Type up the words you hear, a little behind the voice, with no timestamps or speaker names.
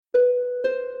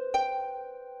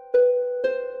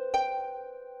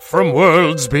from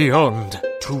worlds beyond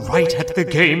to right at the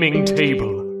gaming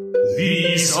table.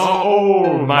 These are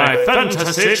all my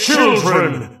fantasy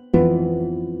children!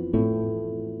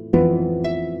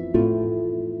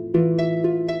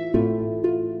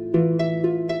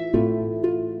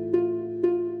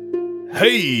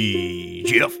 Hey,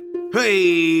 Jeff.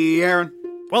 Hey, Aaron.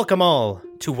 Welcome all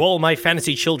to All My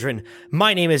Fantasy Children.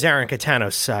 My name is Aaron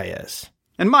Catano Sayas.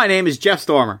 And my name is Jeff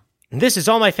Stormer. And this is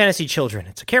All My Fantasy Children.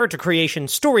 It's a character creation,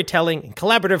 storytelling, and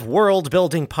collaborative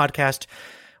world-building podcast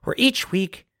where each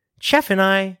week, Jeff and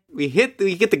I... We get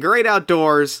the great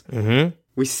outdoors. Mm-hmm.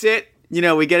 We sit,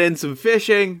 we get in some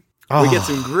fishing. We get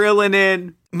some grilling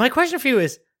in. My question for you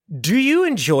is, do you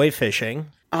enjoy fishing?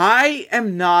 I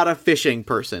am not a fishing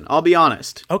person, I'll be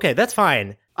honest. Okay, that's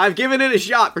fine. I've given it a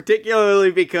shot,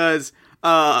 particularly because,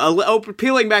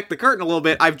 peeling back the curtain a little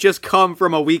bit, I've just come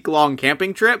from a week-long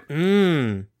camping trip.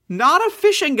 Not a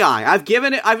fishing guy. I've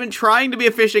been trying to be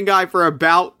a fishing guy for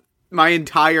about my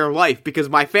entire life, because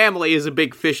my family is a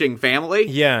big fishing family.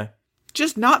 Yeah.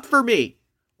 Just not for me.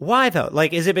 Why, though?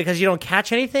 Like, is it because you don't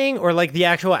catch anything, or, like, the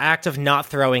actual act of not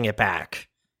throwing it back?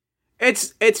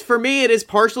 It's for me, it is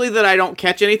partially that I don't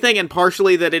catch anything, and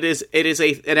partially that it is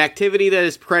an activity that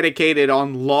is predicated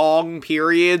on long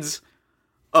periods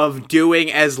of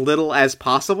doing as little as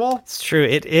possible. It's true.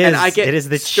 It is. And I get it is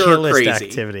the chillest crazy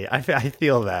activity. I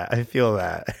feel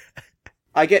that.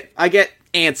 I get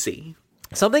antsy.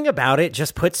 Something about it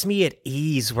just puts me at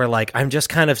ease where, like, I'm just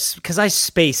kind of, because I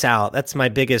space out. That's my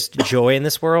biggest joy in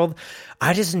this world.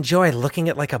 I just enjoy looking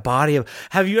at, like, a body of,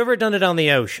 have you ever done it on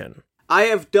the ocean? I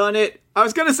have done it. I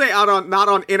was gonna say not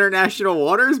on international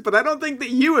waters, but I don't think that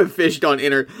you have fished on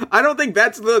I don't think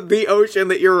that's the ocean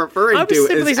that you're referring to. I'm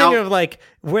simply thinking of, like,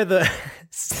 where the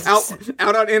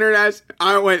out on international.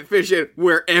 I went fishing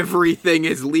where everything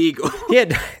is legal.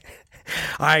 Yeah.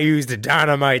 I used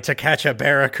dynamite to catch a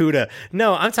barracuda.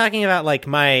 No, I'm talking about, like,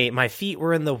 my feet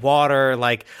were in the water,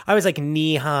 like I was, like,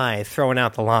 knee high throwing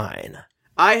out the line.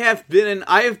 I have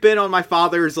been on my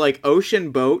father's, like,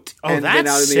 ocean boat and been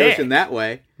out in the ocean that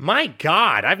way. My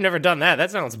God, I've never done that. That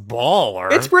sounds baller.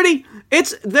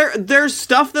 There's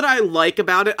stuff that I like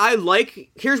about it.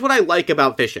 Here's what I like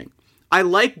about fishing. I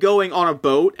like going on a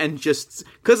boat and just,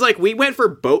 cause, like, we went for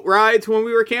boat rides when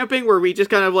we were camping where we just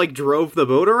kind of, like, drove the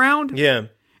boat around. Yeah.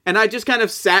 And I just kind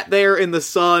of sat there in the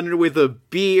sun with a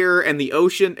beer and the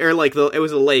ocean, or, like, it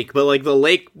was a lake, but, like,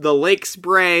 the lake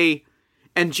spray,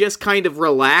 and just kind of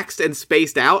relaxed and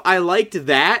spaced out. I liked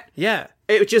that. Yeah.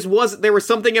 It just wasn't, there was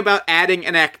something about adding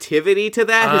an activity to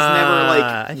that has never, like,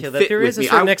 I feel that there is a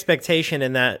certain expectation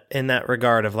in that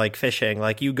regard of, like, fishing.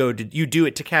 Like, you do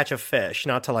it to catch a fish,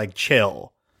 not to, like,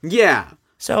 chill. Yeah.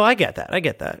 So I get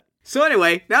that. So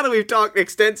anyway, now that we've talked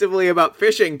extensively about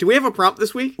fishing, do we have a prompt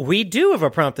this week? We do have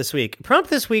a prompt this week. Prompt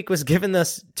this week was given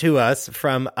to us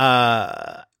from,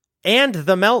 And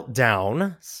the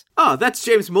Meltdown. Oh, that's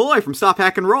James Molloy from Stop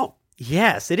Hack and Roll.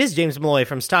 Yes, it is James Molloy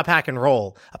from Stop Hack and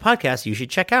Roll, a podcast you should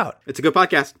check out. It's a good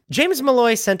podcast. James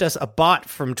Molloy sent us a bot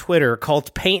from Twitter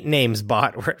called Paint Names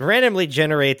Bot, where it randomly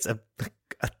generates a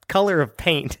color of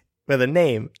paint with a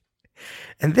name.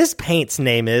 And this paint's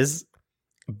name is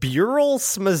Burrell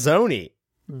Smazzoni.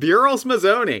 Burrell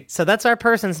Smazzoni. So that's our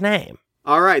person's name.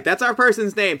 All right, that's our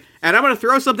person's name. And I'm going to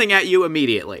throw something at you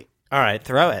immediately. All right,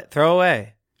 throw it. Throw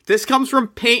away. This comes from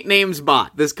Paint Names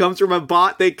Bot. This comes from a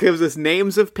bot that gives us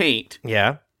names of paint.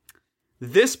 Yeah.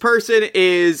 This person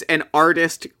is an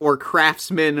artist or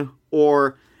craftsman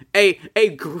or a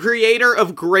creator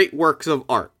of great works of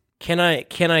art. Can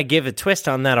I give a twist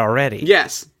on that already?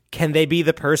 Yes. Can they be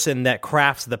the person that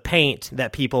crafts the paint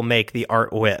that people make the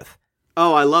art with?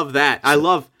 Oh, I love that. I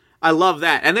love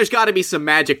that. And there's got to be some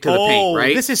magic to the paint,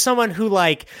 right? This is someone who,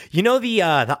 like, you know the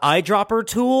eyedropper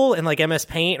tool in, like, MS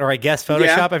Paint or, I guess, Photoshop?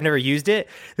 Yeah. I've never used it.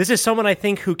 This is someone, I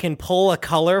think, who can pull a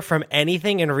color from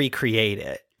anything and recreate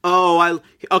it. Oh,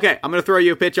 okay. I'm going to throw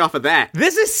you a pitch off of that.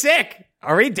 This is sick.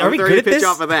 Are we good at this? Pitch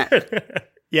off of that.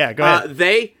 Yeah, go ahead.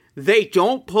 They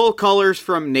don't pull colors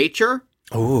from nature.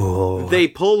 Ooh. They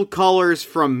pull colors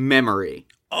from memory.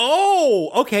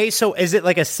 Oh, okay. So is it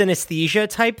like a synesthesia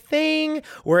type thing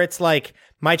where it's like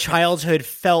my childhood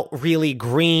felt really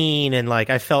green and, like,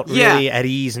 I felt really at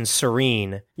ease and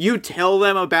serene? You tell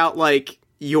them about, like,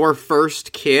 your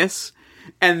first kiss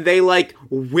and they, like,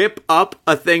 whip up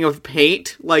a thing of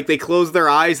paint. Like, they close their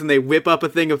eyes and they whip up a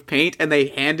thing of paint and they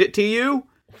hand it to you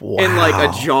in, like,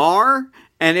 a jar.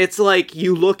 And it's like,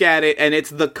 you look at it, and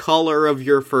it's the color of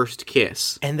your first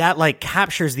kiss. And that, like,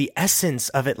 captures the essence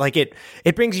of it. Like, it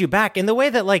brings you back. In the way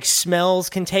that, like, smells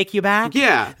can take you back.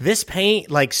 Yeah. This paint,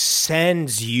 like,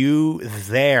 sends you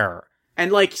there.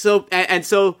 And, like, so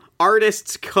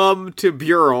artists come to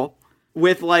Burel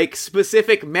with like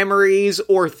specific memories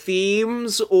or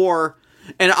themes or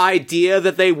an idea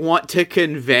that they want to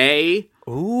convey.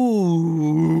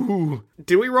 Ooh.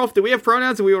 Do we have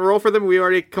pronouns? Do we roll for them? We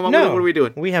already come up with it? What are we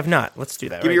doing? We have not. Let's do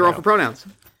that. Give me a roll for pronouns.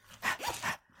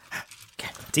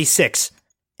 D6.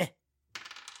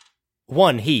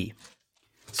 1, he.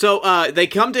 So they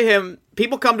come to him,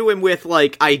 people come to him with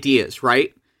like ideas,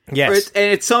 right? Yes.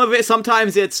 And it's some of it,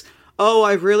 sometimes it's, oh,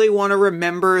 I really want to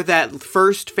remember that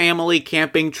first family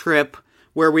camping trip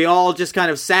where we all just kind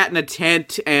of sat in a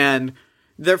tent and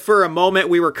there for a moment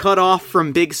we were cut off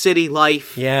from big city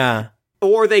life. Yeah.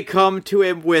 Or they come to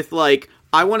him with like,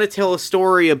 I want to tell a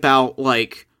story about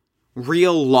like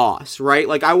real loss, right?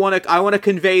 Like I want to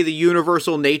convey the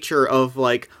universal nature of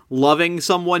like loving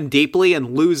someone deeply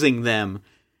and losing them.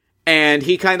 And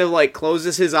he kind of like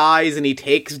closes his eyes and he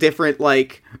takes different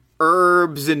like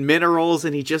herbs and minerals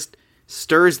and he just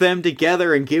stirs them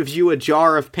together and gives you a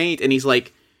jar of paint and he's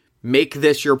like, make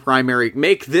this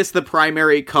the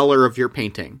primary color of your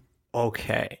painting.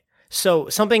 Okay. So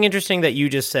something interesting that you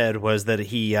just said was that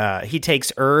he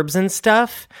takes herbs and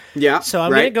stuff. Yeah. So I'm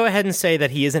going to go ahead and say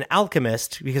that he is an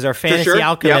alchemist because our fantasy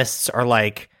alchemists are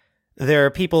like,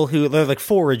 they're people they're like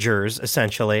foragers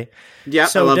essentially. Yeah.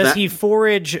 So I love does that. he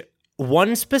forage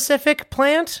one specific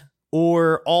plant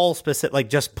or all specific, like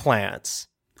just plants?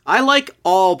 I like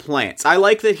all plants. I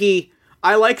like that he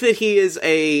is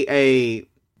a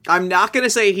I'm not going to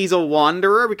say he's a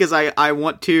wanderer because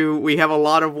we have a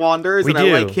lot of wanderers I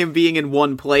like him being in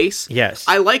one place. Yes.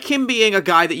 I like him being a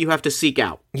guy that you have to seek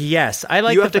out. Yes. I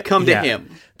like you have to come to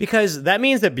him. Because that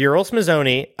means that Burel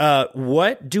Smazoni,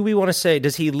 what do we want to say?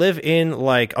 Does he live in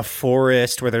like a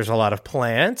forest where there's a lot of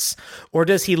plants? Or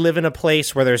does he live in a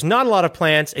place where there's not a lot of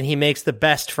plants and he makes the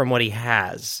best from what he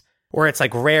has? Or it's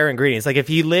like rare ingredients. Like if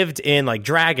he lived in like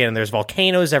Dragon and there's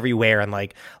volcanoes everywhere and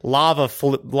like lava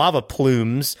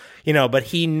plumes, but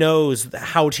he knows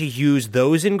how to use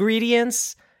those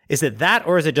ingredients. Is it that,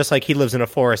 or is it just like he lives in a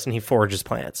forest and he forages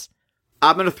plants?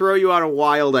 I'm going to throw you out a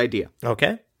wild idea.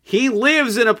 Okay. He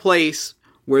lives in a place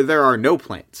where there are no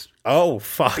plants. Oh,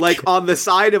 fuck. Like on the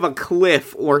side of a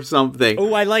cliff or something.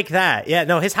 Oh, I like that. Yeah,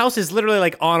 no, his house is literally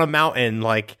like on a mountain,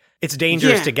 like it's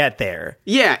dangerous to get there.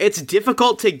 Yeah, it's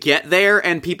difficult to get there,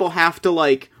 and people have to,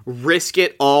 like, risk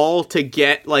it all to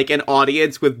get, like, an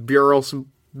audience with Burel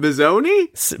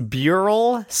Smazoni?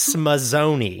 Burel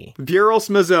Smazoni. Burel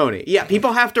Smazoni. Yeah,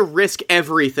 people have to risk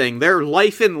everything, their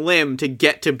life and limb, to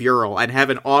get to Burel and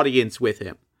have an audience with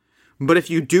him. But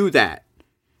if you do that,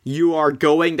 you are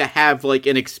going to have, like,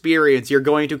 an experience. You're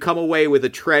going to come away with a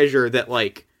treasure that,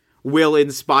 like, will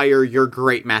inspire your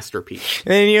great masterpiece.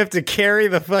 And then you have to carry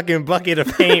the fucking bucket of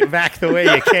paint back the way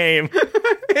you came.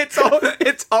 It's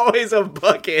always a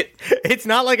bucket. It's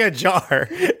not like a jar.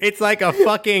 It's like a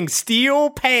fucking steel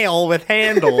pail with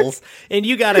handles, and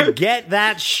you gotta get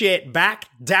that shit back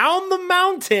down the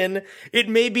mountain. It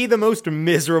may be the most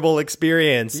miserable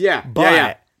experience. Yeah,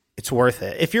 but it's worth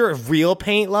it. If you're a real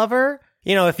paint lover,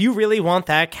 if you really want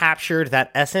that captured, that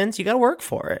essence, you gotta work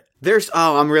for it.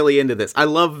 I'm really into this. I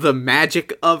love the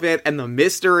magic of it and the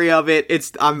mystery of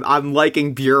it. I'm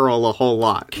liking Burel a whole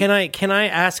lot. Can I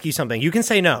ask you something? You can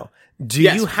say no. Do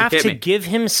you have to give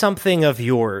him something of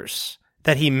yours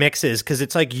that he mixes? Because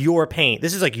it's like your paint.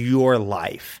 This is like your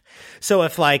life. So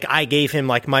if like I gave him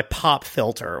like my pop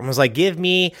filter and was like, give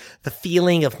me the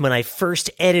feeling of when I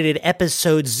first edited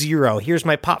episode 0. Here's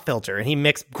my pop filter. And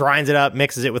he grinds it up,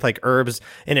 mixes it with like herbs,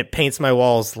 and it paints my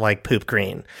walls like poop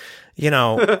green.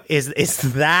 Is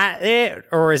that it?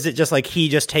 Or is it just like he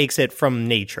just takes it from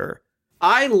nature?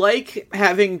 I like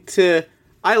having to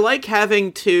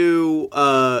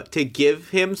give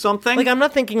him something. Like, I'm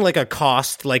not thinking like a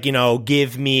cost, like,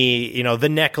 give me, the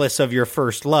necklace of your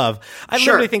first love. I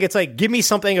literally think it's like, give me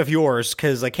something of yours,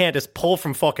 because I can't just pull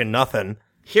from fucking nothing.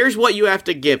 Here's what you have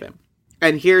to give him.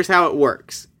 And here's how it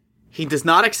works. He does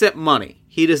not accept money.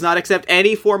 He does not accept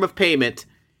any form of payment.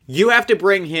 You have to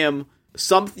bring him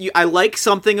something. I like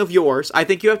something of yours. I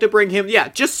think you have to bring him,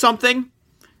 just something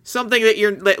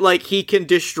that like he can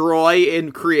destroy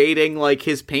in creating like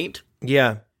his paint.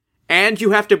 Yeah. And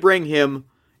you have to bring him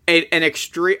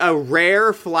a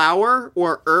rare flower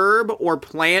or herb or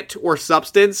plant or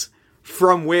substance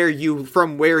from where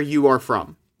you are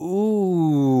from.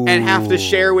 Ooh. And have to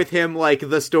share with him like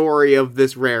the story of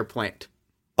this rare plant.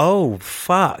 Oh,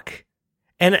 fuck.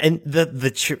 And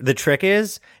the trick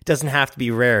is, it doesn't have to be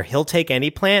rare. He'll take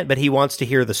any plant, but he wants to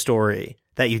hear the story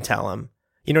that you tell him.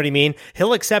 You know what I mean?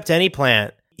 He'll accept any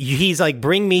plant. He's like,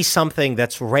 bring me something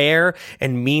that's rare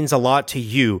and means a lot to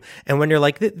you. And when you're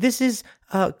like, this is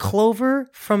clover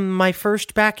from my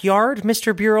first backyard,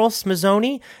 Mr. Burrell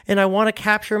Smazzoni, and I want to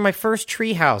capture my first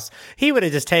treehouse. He would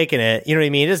have just taken it. You know what I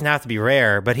mean? It doesn't have to be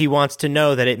rare, but he wants to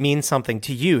know that it means something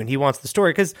to you, and he wants the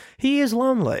story because he is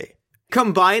lonely.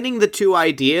 Combining the two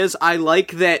ideas, I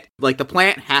like that, like, the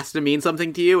plant has to mean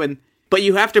something to you, but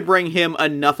you have to bring him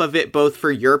enough of it both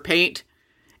for your paint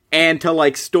and to,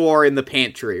 like, store in the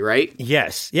pantry, right?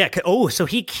 Yes. Yeah. Oh, so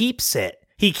he keeps it.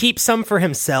 He keeps some for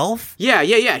himself? Yeah.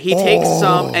 He takes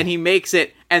some and he makes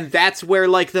it, and that's where,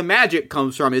 like, the magic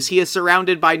comes from, is he is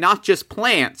surrounded by not just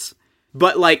plants,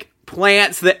 but, like,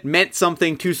 plants that meant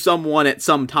something to someone at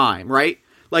some time, right?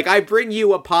 Like, I bring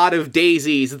you a pot of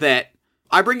daisies that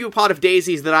I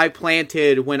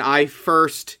planted when I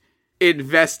first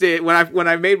invested, when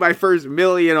I made my first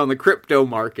million on the crypto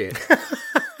market.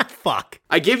 Fuck.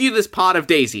 I give you this pot of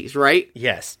daisies, right?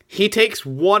 Yes. He takes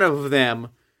one of them,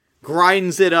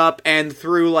 grinds it up, and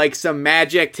through, like, some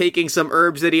magic, taking some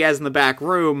herbs that he has in the back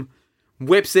room,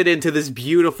 whips it into this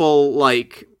beautiful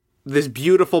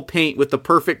paint with the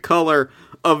perfect color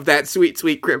of that sweet,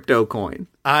 sweet crypto coin.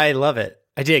 I love it.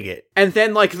 I dig it. And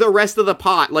then, like, the rest of the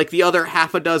pot, like the other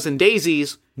half a dozen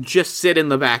daisies, just sit in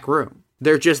the back room.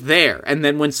 They're just there. And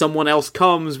then when someone else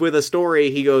comes with a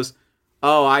story, he goes,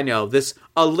 oh, I know, this,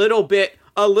 a little bit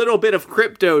of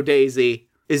crypto daisy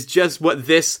is just what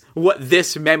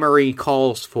this memory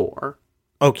calls for.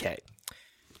 Okay.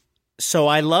 So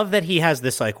I love that he has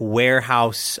this, like,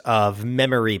 warehouse of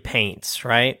memory paints,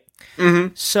 right?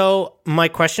 Mm-hmm. So my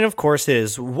question, of course,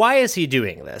 is why is he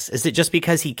doing this? Is it just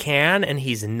because he can and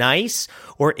he's nice?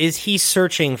 Or is he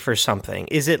searching for something?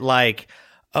 Is it like,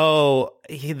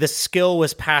 the skill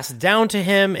was passed down to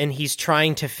him and he's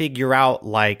trying to figure out,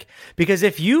 like, because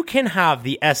if you can have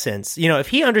the essence, you know, if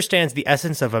he understands the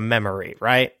essence of a memory,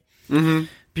 right? Mm-hmm.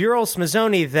 Burrell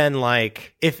Smazzoni, then,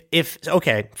 like,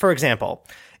 okay, for example,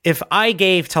 if I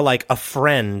gave to, like, a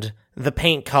friend the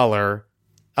paint color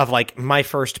of, like, my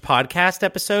first podcast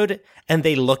episode and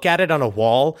they look at it on a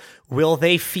wall, will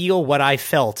they feel what I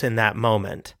felt in that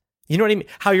moment? You know what I mean?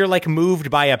 How you're, like,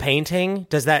 moved by a painting?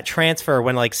 Does that transfer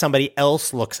when, like, somebody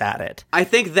else looks at it? I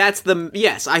think that's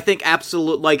yes, I think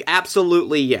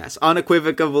absolutely yes.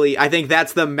 Unequivocally, I think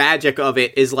that's the magic of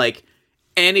it, is, like,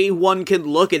 anyone can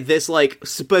look at this, like,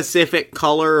 specific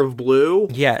color of blue.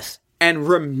 Yes. And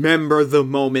remember the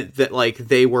moment that, like,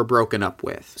 they were broken up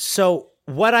with. So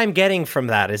what I'm getting from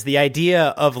that is the idea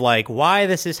of, like, why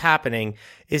this is happening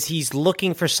is he's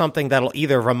looking for something that'll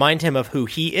either remind him of who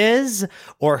he is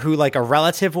or who, like, a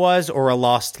relative was or a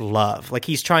lost love. Like,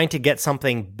 he's trying to get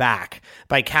something back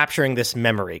by capturing this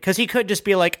memory. Because he could just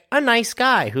be, like, a nice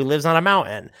guy who lives on a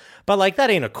mountain. But, like, that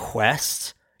ain't a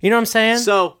quest. You know what I'm saying?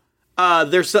 So,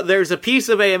 there's a piece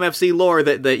of AMFC lore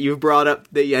that you've brought up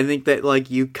that I think that,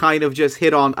 like, you kind of just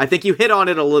hit on. I think you hit on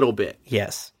it a little bit.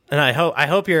 Yes. And I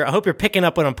hope you're picking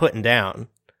up what I'm putting down.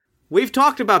 We've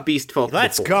talked about Beast Folk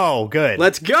Let's before. go. Good.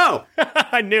 Let's go.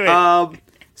 I knew it.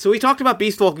 So we talked about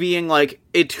Beast Folk being, like,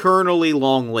 eternally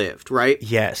long-lived, right?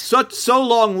 Yes. So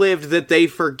long-lived that they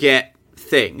forget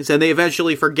things, and they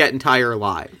eventually forget entire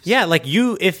lives. Yeah, like,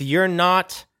 if you're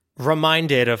not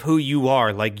reminded of who you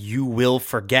are, like, you will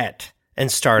forget and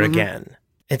start again.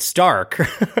 It's dark.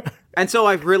 And so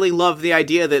I really love the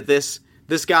idea that this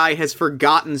guy has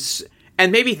forgotten,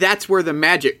 and maybe that's where the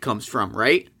magic comes from,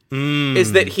 right?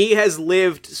 Is that he has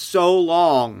lived so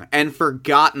long and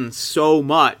forgotten so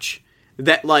much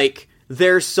that, like,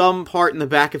 there's some part in the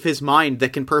back of his mind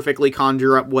that can perfectly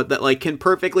conjure up can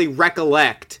perfectly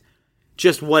recollect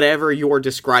just whatever you're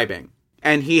describing.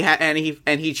 And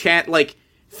he chant, like,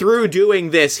 through doing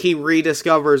this, he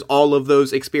rediscovers all of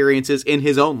those experiences in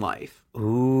his own life.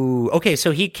 Ooh, okay,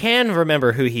 so he can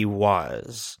remember who he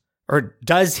was. Or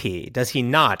does he? Does he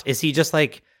not? Is he just,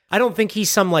 like, I don't think he's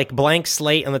some, like, blank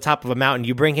slate on the top of a mountain.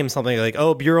 You bring him something like,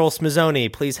 oh, Burrell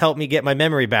Smazzoni, please help me get my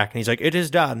memory back. And he's like, it is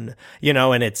done. You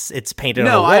know, and it's painted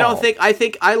on a wall. No,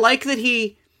 I like that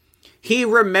he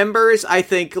remembers,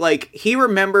 he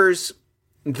remembers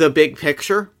the big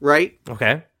picture, right?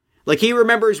 Okay. Like, he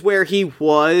remembers where he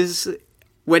was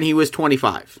when he was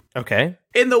 25. Okay.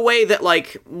 In the way that,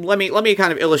 like, let me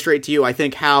kind of illustrate to you, I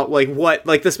think, how, like, what,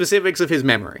 like, the specifics of his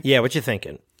memory. Yeah, what you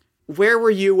thinking? Where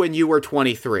were you when you were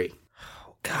 23?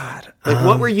 Oh, God. Like,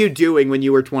 what were you doing when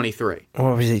you were 23?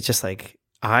 What was it? Just, like,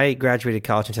 I graduated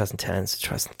college in 2010, so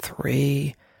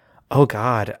 2003. Oh,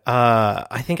 God.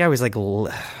 I think I was, like,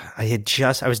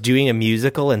 I was doing a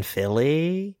musical in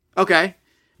Philly. Okay.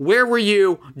 Where were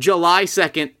you July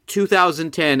 2nd,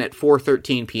 2010 at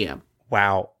 4:13 p.m.?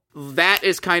 Wow. That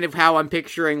is kind of how I'm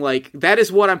picturing, like, that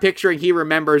is what I'm picturing he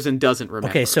remembers and doesn't remember.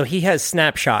 Okay, so he has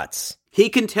snapshots. He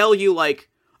can tell you, like,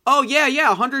 Oh, yeah,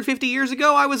 150 years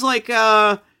ago, I was like,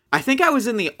 I think I was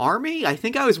in the army. I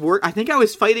think I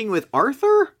was fighting with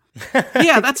Arthur.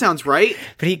 Yeah, that sounds right.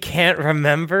 But he can't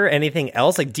remember anything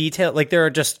else, like detail. Like there are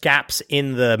just gaps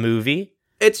in the movie.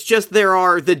 It's just there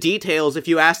are the details. If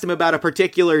you asked him about a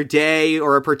particular day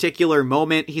or a particular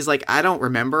moment, he's like, I don't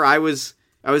remember. I was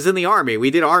in the army. We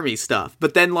did army stuff.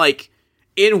 But then, like,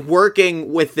 in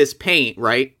working with this paint,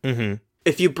 right? Mm-hmm.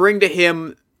 If you bring to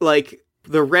him, like,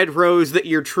 the red rose that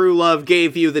your true love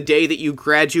gave you the day that you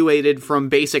graduated from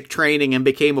basic training and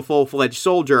became a full-fledged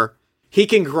soldier, he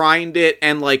can grind it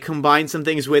and, like, combine some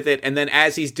things with it, and then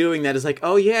as he's doing that, it's like,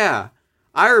 oh, yeah,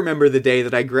 I remember the day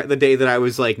that I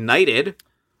was, like, knighted.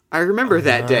 I remember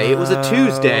that day. It was a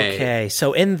Tuesday. Okay,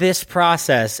 so in this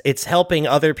process, it's helping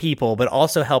other people, but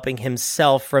also helping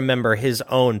himself remember his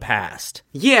own past.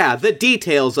 Yeah, the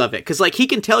details of it, because, like, he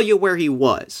can tell you where he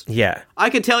was. Yeah. I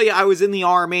can tell you I was in the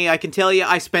army. I can tell you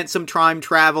I spent some time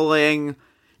traveling.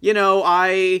 You know,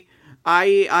 I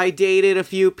dated a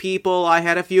few people. I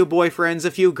had a few boyfriends,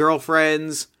 a few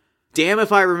girlfriends. Damn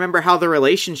if I remember how the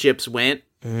relationships went.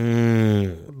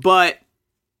 But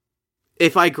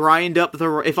if I grind up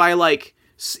if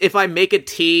I make a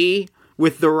tea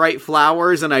with the right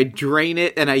flowers and I drain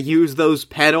it and I use those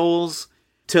petals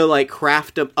to, like,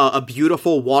 craft a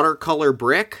beautiful watercolor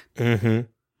brick, then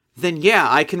yeah,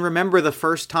 I can remember the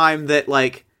first time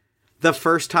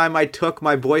I took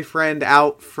my boyfriend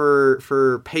out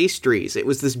for pastries. It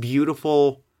was this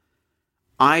beautiful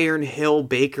Iron Hill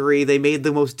bakery. They made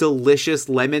the most delicious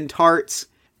lemon tarts.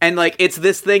 And, like, it's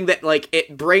this thing that, like,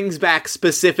 it brings back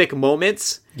specific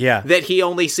moments that he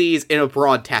only sees in a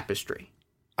broad tapestry.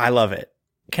 I love it.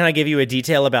 Can I give you a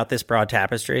detail about this broad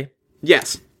tapestry?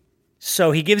 Yes.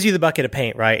 So he gives you the bucket of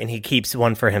paint, right? And he keeps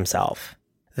one for himself.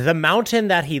 The mountain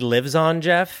that he lives on,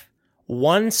 Jeff,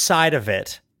 one side of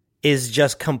it is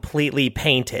just completely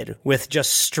painted with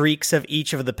just streaks of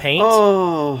each of the paint.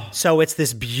 Oh. So it's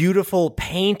this beautiful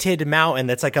painted mountain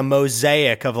that's like a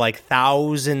mosaic of like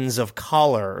thousands of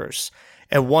colors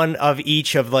and one of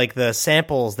each of like the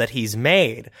samples that he's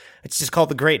made. It's just called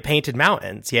the Great Painted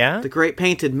Mountains, yeah? The Great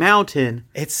Painted Mountain.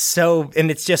 It's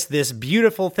it's just this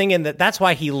beautiful thing, and that's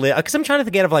why he lives. Because I'm trying to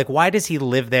think of like, why does he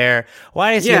live there?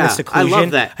 Why is he in the seclusion? I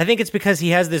love that. I think it's because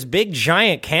he has this big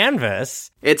giant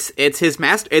canvas. It's his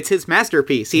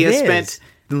masterpiece. He has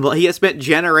spent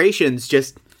generations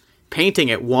just painting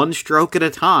it one stroke at a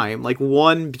time, like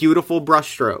one beautiful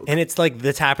brushstroke. And it's like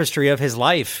the tapestry of his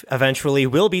life eventually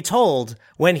will be told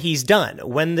when he's done.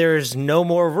 When there's no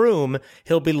more room,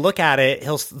 he'll look at it,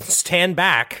 he'll stand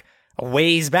back, a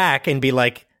ways back, and be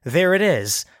like, there it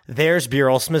is. There's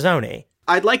Burrell Smazzoni.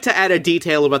 I'd like to add a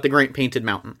detail about the Great Painted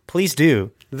Mountain. Please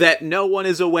do. That no one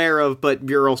is aware of but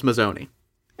Burrell Smazzoni.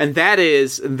 And that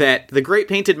is that the Great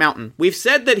Painted Mountain, we've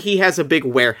said that he has a big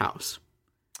warehouse.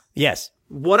 Yes.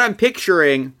 What I'm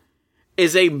picturing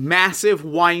is a massive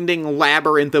winding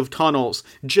labyrinth of tunnels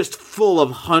just full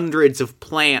of hundreds of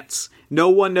plants. No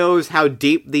one knows how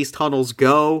deep these tunnels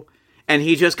go, and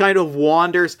he just kind of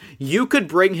wanders. You could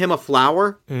bring him a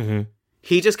flower. Mm-hmm.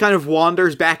 He just kind of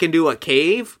wanders back into a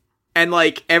cave, and,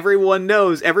 like, everyone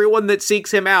that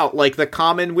seeks him out, like, the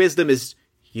common wisdom is,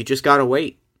 you just gotta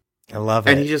wait. I love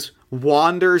it. And he just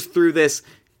wanders through this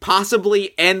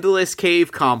possibly endless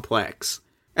cave complex.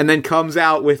 And then comes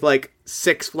out with, like,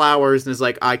 6 flowers and is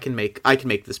like, I can make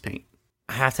this paint.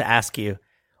 I have to ask you,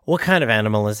 what kind of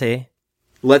animal is he?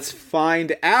 Let's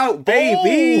find out,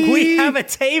 baby! Oh, we have a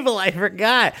table, I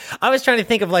forgot. I was trying to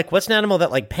think of, like, what's an animal that,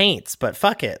 like, paints, but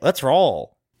fuck it, let's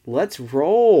roll. Let's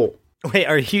roll. Wait,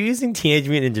 are you using Teenage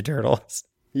Mutant Ninja Turtles?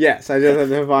 Yes, I just have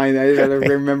to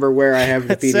remember where I have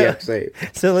the PDF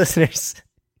saved. So, listeners,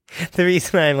 the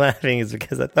reason I'm laughing is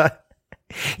because I thought,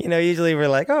 you know, usually we're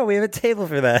like, oh, we have a table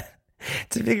for that.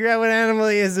 To figure out what animal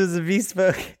he is was a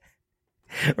bespoke.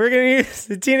 We're going to use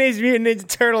the Teenage Mutant Ninja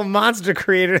Turtle monster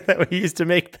creator that we used to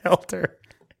make Pelter.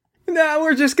 No,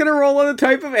 we're just going to roll on the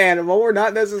type of animal. We're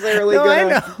not necessarily going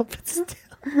to... I know, but still.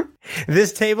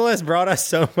 This table has brought us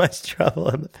so much trouble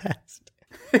in the past.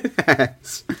 It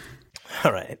has.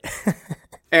 All right.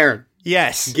 Aaron.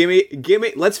 Yes. Give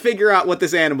me, let's figure out what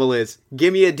this animal is.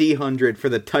 Give me a D100 for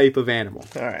the type of animal.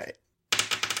 All right.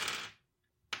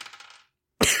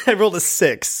 I rolled a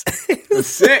 6. A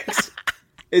 6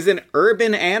 is an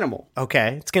urban animal.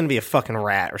 Okay, it's going to be a fucking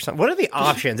rat or something. What are the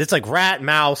options? It's like rat,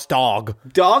 mouse, dog.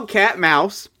 Dog, cat,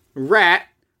 mouse, rat,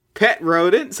 pet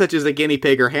rodent, such as a guinea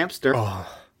pig or hamster,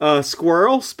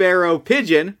 squirrel, sparrow,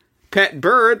 pigeon, pet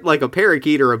bird, like a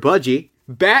parakeet or a budgie,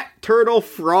 bat, turtle,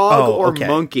 frog, or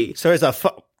monkey. So there's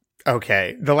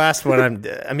okay, the last one,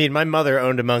 my mother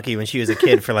owned a monkey when she was a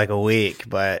kid for like a week,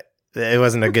 but it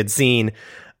wasn't a good scene.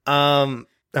 All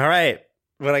right.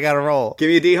 What I got to roll? Give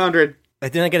me a D100.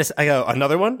 I go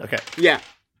another one? Okay. Yeah.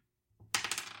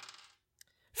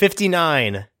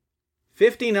 59.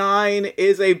 59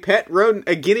 is a pet rodent,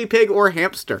 a guinea pig or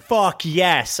hamster. Fuck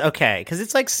yes. Okay. Because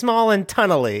it's like small and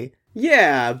tunnely.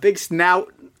 Yeah, big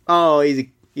snout. Oh, he's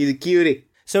a cutie.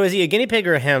 So is he a guinea pig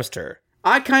or a hamster?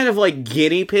 I kind of like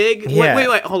guinea pig. Yeah.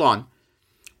 Wait, hold on.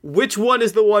 Which one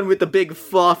is the one with the big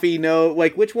fluffy nose?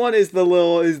 Like, which one is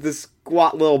the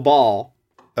squat little ball?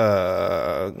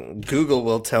 Google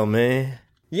will tell me.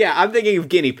 Yeah, I'm thinking of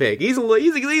guinea pig. He's a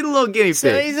little guinea pig.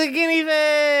 So he's a guinea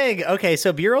pig. Okay,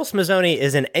 so Burel Smithsoni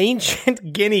is an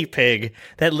ancient guinea pig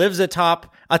that lives but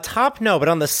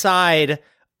on the side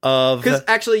of... Because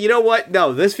actually, you know what?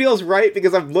 No, this feels right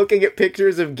because I'm looking at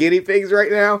pictures of guinea pigs right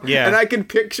now. Yeah. And I can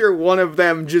picture one of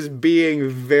them just being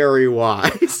very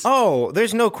wise. Oh,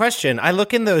 there's no question. I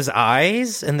look in those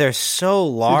eyes and they're so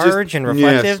large and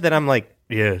reflective that I'm like,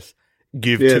 yes,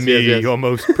 give to me your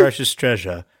most precious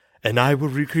treasure. And I will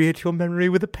recreate your memory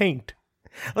with a paint.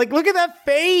 Like, look at that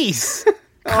face.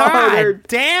 God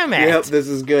damn it. Yep, this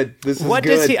is good. What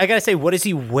does he, I gotta say, what does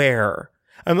he wear?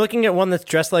 I'm looking at one that's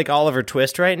dressed like Oliver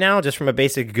Twist right now, just from a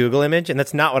basic Google image, and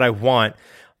that's not what I want.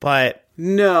 But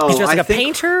no, he's just like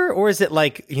painter, or is it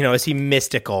like, is he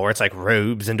mystical, where it's like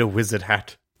robes and a wizard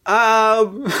hat?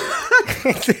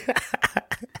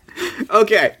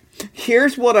 Okay,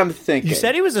 here's what I'm thinking. You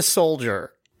said he was a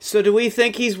soldier. So do we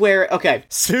think he's wearing... Okay.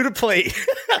 Suit of plate.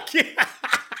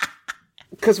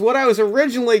 Because what I was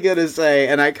originally going to say,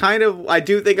 and I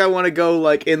do think I want to go,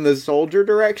 like, in the soldier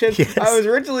direction. Yes. I was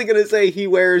originally going to say he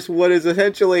wears what is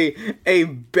essentially a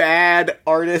bad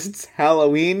artist's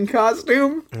Halloween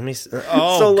costume. Let me see.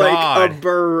 So, like, a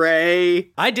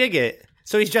beret. I dig it.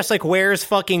 So he's just like, where's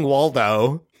fucking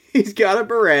Waldo? He's got a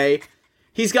beret.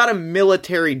 He's got a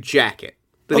military jacket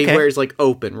that he wears, like,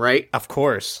 open, right? Of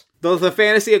course. The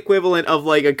fantasy equivalent of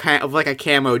like a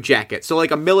camo jacket, so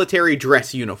like a military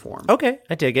dress uniform. Okay,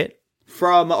 I dig it.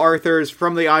 From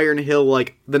the Iron Hill,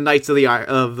 like the Knights of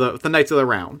the Knights of the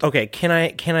Round. Okay, can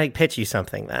I pitch you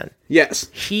something then?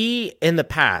 Yes. He in the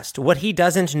past, what he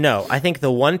doesn't know, I think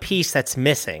the one piece that's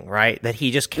missing, right, that he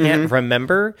just can't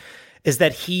remember, is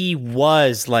that he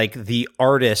was like the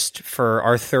artist for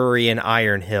Arthurian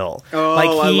Iron Hill. Oh, I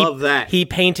love that. He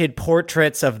painted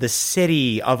portraits of the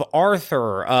city, of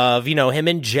Arthur, of, him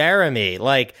and Jeremy.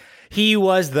 Like, he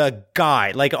was the guy.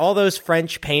 Like, all those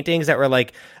French paintings that were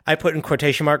like, I put in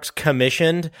quotation marks,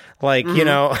 commissioned. Like,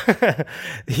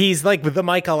 he's like the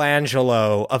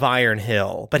Michelangelo of Iron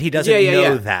Hill, but he doesn't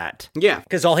know that. Yeah.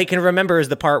 Because all he can remember is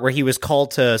the part where he was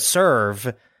called to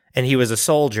serve and he was a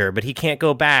soldier, but he can't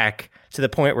go back to the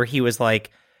point where he was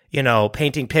like,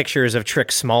 painting pictures of Trick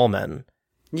Smallman.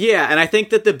 Yeah, and I think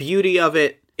that the beauty of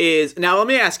it is... Now, let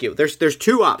me ask you. There's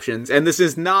two options, and this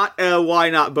is not a why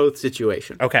not both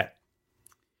situation. Okay.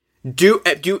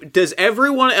 Does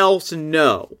everyone else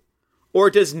know? Or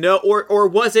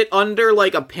was it under,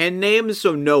 like, a pen name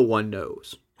so no one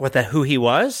knows? Who he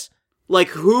was? Like,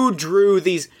 who drew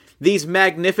these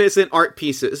magnificent art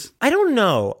pieces? I don't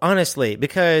know, honestly,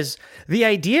 because the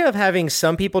idea of having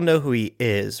some people know who he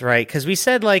is, right? Because we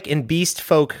said, like, in beast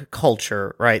folk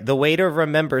culture, right, the way to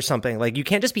remember something, like, you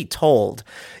can't just be told.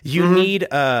 You need,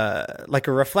 like,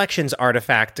 a reflections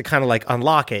artifact to kind of, like,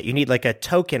 unlock it. You need, like, a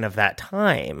token of that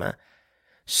time.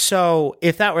 So,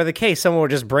 if that were the case, someone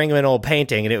would just bring him an old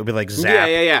painting and it would be like, zap.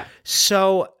 Yeah.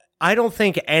 So... I don't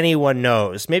think anyone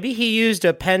knows. Maybe he used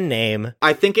a pen name.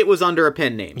 I think it was under a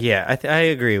pen name. Yeah, I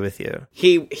agree with you.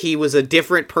 He was a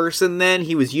different person then.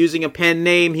 He was using a pen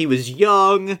name. He was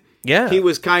young. Yeah. He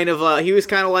was kind of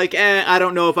like, I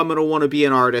don't know if I'm going to want to be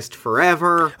an artist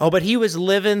forever. Oh, but he was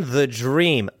living the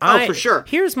dream. For sure.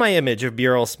 Here's my image of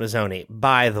Burel Smithsoni,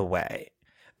 by the way.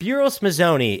 Burel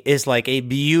Smithsoni is like a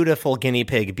beautiful guinea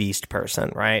pig beast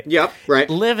person, right? Yep, right.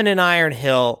 Living in Iron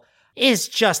Hill is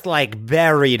just like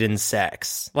buried in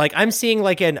sex. Like, I'm seeing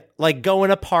like going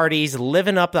to parties,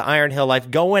 living up the Iron Hill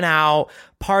life, going out,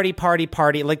 party,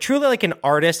 like truly like an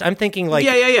artist. I'm thinking like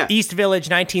East Village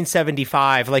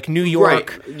 1975, like New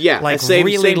York, right. Yeah, like same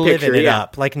living picture, it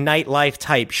up, like nightlife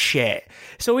type shit.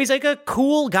 So he's like a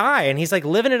cool guy and he's like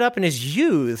living it up in his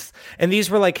youth. And these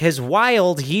were like his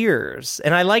wild years.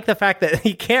 And I like the fact that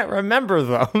he can't remember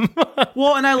them.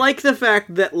 Well, and I like the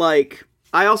fact that like,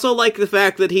 I also like the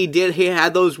fact that he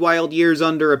had those wild years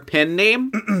under a pen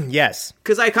name. Yes.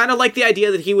 Because I kind of like the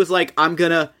idea that he was like,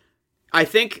 I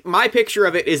think my picture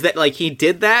of it is that, like, he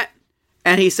did that,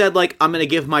 and he said, like, I'm gonna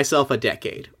give myself a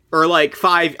decade. Or, like,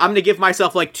 I'm gonna give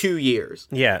myself, like, 2 years.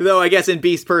 Yeah. Though, I guess in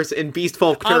beast folk terms,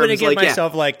 I'm gonna give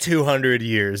myself, like, 200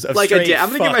 years of like straight I'm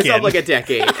gonna give myself, like, a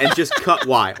decade and just cut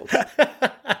wild.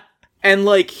 And,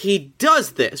 like, he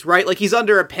does this, right? Like, he's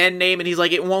under a pen name, and he's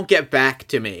like, it won't get back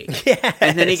to me. Yes.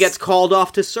 And then he gets called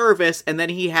off to service, and then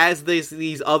he has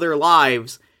these other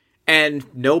lives, and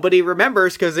nobody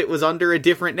remembers because it was under a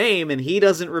different name, and he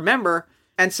doesn't remember.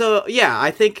 And so, yeah,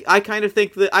 I kind of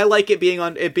think that I like it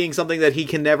being something that he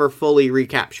can never fully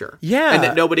recapture. Yeah. And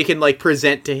that nobody can, like,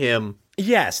 present to him.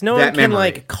 Yes, no one can,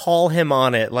 like, call him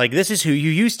on it. Like, this is who you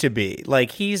used to be.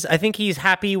 Like, I think he's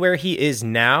happy where he is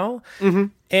now. Mm-hmm.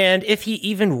 And if he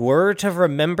even were to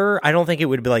remember, I don't think it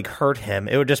would be, like, hurt him.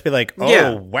 It would just be like,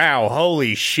 oh, wow,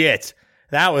 holy shit.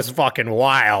 That was fucking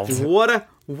wild. What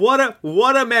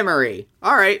a memory.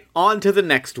 All right, on to the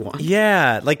next one.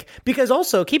 Yeah, like, because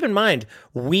also, keep in mind,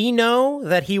 we know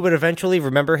that he would eventually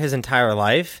remember his entire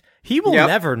life. He will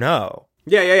never know.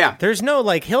 Yeah. There's no,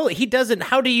 like, he doesn't,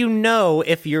 how do you know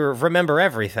if you remember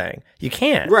everything? You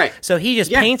can't. Right. So he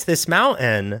just paints this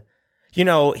mountain, you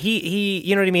know, he,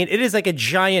 you know what I mean? It is like a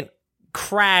giant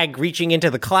crag reaching into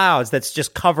the clouds that's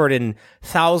just covered in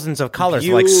thousands of colors,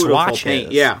 like swatches.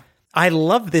 Paint. Yeah. I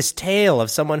love this tale of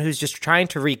someone who's just trying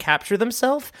to recapture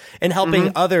themselves and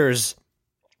helping others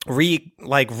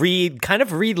kind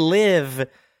of relive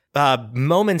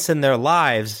moments in their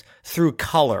lives through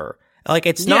color. Like,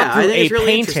 it's not through a really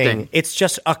painting; it's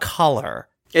just a color.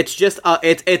 It's just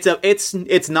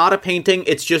it's not a painting;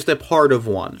 it's just a part of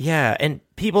one. Yeah, and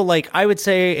people, like, I would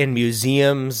say in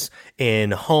museums, in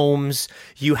homes,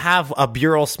 you have a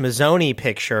Burrell Smazzoni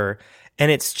picture, and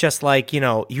it's just like, you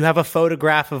know, you have a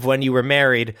photograph of when you were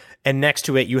married, and next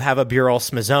to it you have a Burrell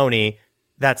Smazzoni.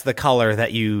 That's the color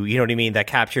that you know what I mean, that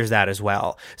captures that as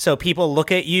well. So people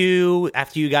look at you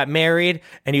after you got married,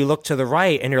 and you look to the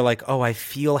right, and you're like, oh, I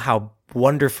feel how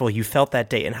wonderful you felt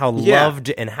that day and how loved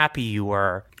and happy you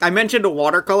were. I mentioned a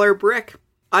watercolor brick.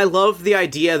 I love the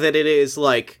idea that it is,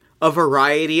 like, a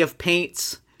variety of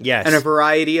paints. Yes. And a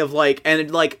variety of, like,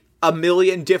 and, like, a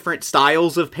million different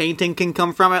styles of painting can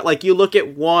come from it. Like, you look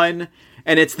at one,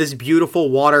 and it's this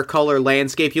beautiful watercolor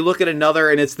landscape. You look at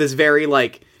another, and it's this very,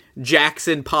 like,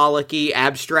 Jackson Pollock-y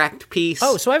abstract piece.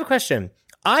 Oh, so I have a question.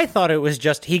 I thought it was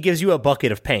just he gives you a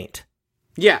bucket of paint.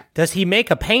 Yeah. Does he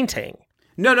make a painting?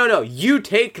 No. You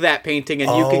take that painting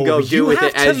and you can go do with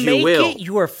it as you will. You have to make it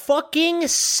your fucking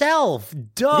self.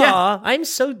 Duh. Yeah. I'm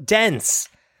so dense.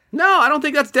 No, I don't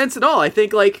think that's dense at all. I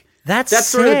think, like, that's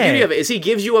sort of the beauty of it. Is he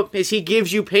gives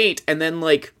you paint, and then,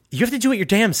 like, you have to do it your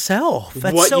damn self.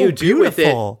 That's so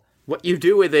beautiful. What you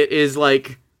do with it is,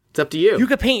 like, it's up to you. You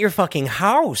could paint your fucking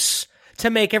house to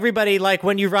make everybody, like,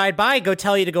 when you ride by, go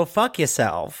tell you to go fuck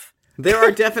yourself. There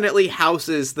are definitely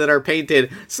houses that are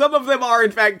painted. Some of them are,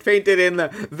 in fact, painted in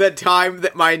the time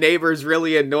that my neighbors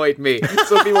really annoyed me.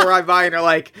 So people ride by and are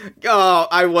like, oh,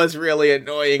 I was really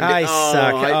annoying. I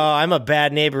suck. I'm a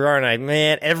bad neighbor, aren't I?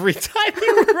 Man, every time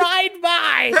you ride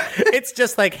by, it's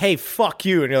just like, hey, fuck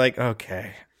you. And you're like,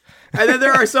 okay. And then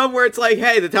there are some where it's like,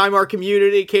 hey, the time our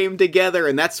community came together.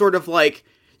 And that's sort of like,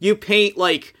 you paint,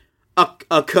 like,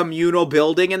 a communal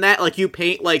building in that. Like, you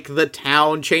paint, like, the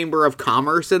town chamber of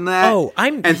commerce in that.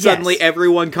 And suddenly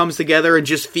everyone comes together and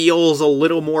just feels a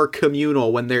little more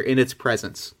communal when they're in its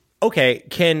presence. Okay,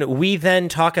 can we then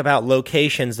talk about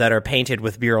locations that are painted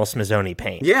with Burrell Smazzoni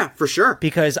paint? Yeah, for sure.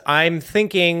 Because I'm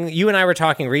thinking, you and I were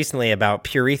talking recently about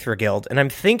Purethra Guild, and I'm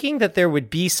thinking that there would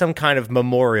be some kind of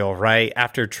memorial, right,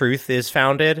 after Truth is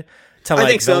founded, to,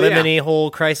 like, the Limini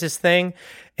whole crisis thing.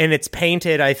 And it's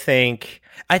painted, I think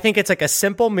it's like a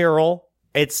simple mural.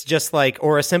 It's just like,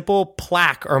 or a simple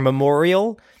plaque or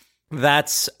memorial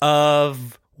that's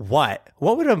of what?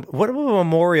 What would a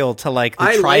memorial to, like,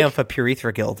 the triumph of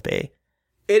Purethra Guild be?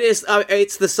 It is.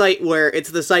 It's the site where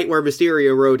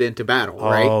Mysterio rode into battle,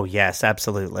 right? Oh yes,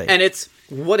 absolutely. And it's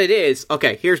what it is.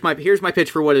 Okay, here's my pitch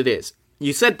for what it is.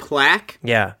 You said plaque.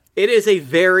 Yeah. It is a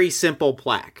very simple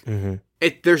plaque. Mm-hmm.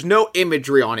 There's no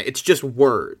imagery on it. It's just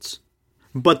words.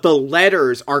 But the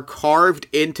letters are carved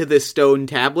into this stone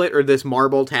tablet or this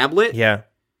marble tablet. Yeah.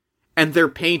 And they're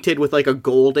painted with, like, a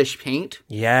goldish paint.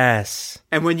 Yes.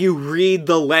 And when you read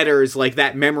the letters, like,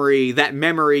 that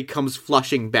memory comes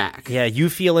flushing back. Yeah, you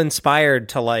feel inspired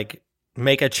to, like,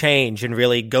 make a change and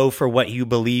really go for what you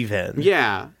believe in.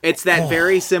 Yeah. It's that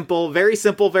very simple, very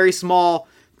small.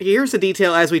 Here's a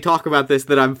detail as we talk about this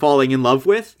that I'm falling in love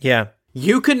with. Yeah.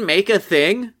 You can make a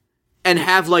thing and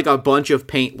have, like, a bunch of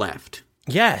paint left.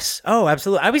 Yes. Oh,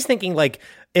 absolutely. I was thinking, like,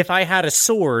 if I had a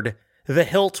sword, the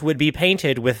hilt would be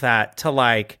painted with that to,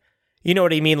 like, you know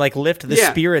what I mean? Like, lift the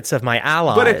spirits of my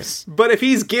allies. But if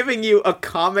he's giving you a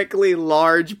comically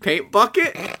large paint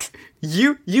bucket,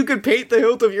 you could paint the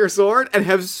hilt of your sword and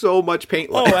have so much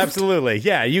paint left. Oh, absolutely.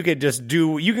 Yeah, you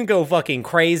can go fucking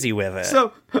crazy with it.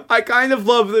 So I kind of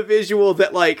love the visual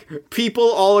that like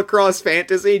people all across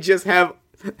fantasy just have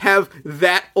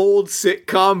that old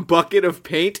sitcom bucket of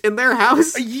paint in their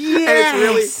house.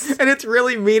 Yes! And it's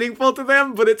really meaningful to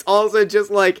them, but it's also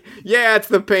just like, yeah, it's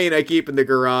the paint I keep in the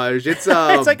garage. It's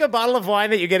it's like a bottle of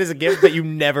wine that you get as a gift that you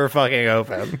never fucking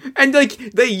open. And like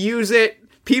they use it.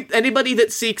 Anybody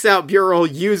that seeks out Burel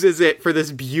uses it for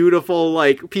this beautiful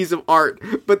like piece of art.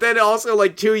 But then also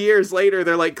like 2 years later,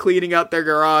 they're like cleaning out their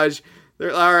garage.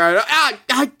 They're all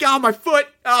right. God, my foot.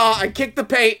 Oh, I kicked the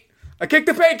paint. I kicked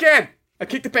the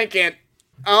paint can.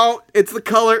 Oh, it's the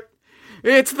color.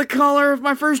 It's the color of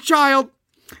my first child.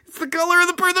 It's the color of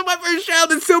the birth of my first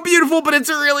child. It's so beautiful, but it's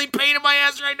a really pain in my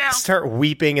ass right now. Start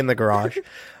weeping in the garage.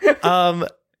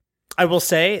 I will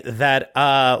say that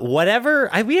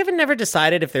we haven't never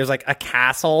decided if there's like a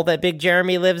castle that Big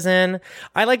Jeremy lives in.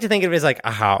 I like to think of it as like a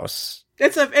house.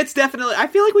 It's definitely, I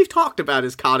feel like we've talked about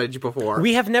his cottage before.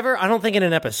 We have never, I don't think in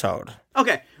an episode.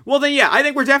 Okay. Well then, yeah, I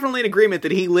think we're definitely in agreement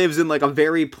that he lives in like a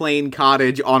very plain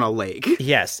cottage on a lake.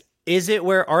 Yes. Is it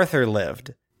where Arthur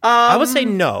lived? I would say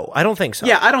no. I don't think so.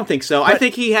 Yeah, I don't think so. I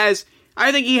think he has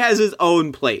his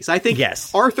own place. I think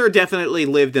yes. Arthur definitely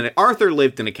lived in it. Arthur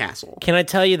lived in a castle. Can I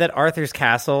tell you that Arthur's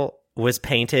castle was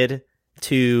painted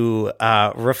to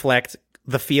reflect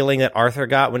the feeling that Arthur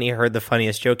got when he heard the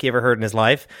funniest joke he ever heard in his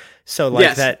life? So like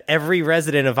yes. That every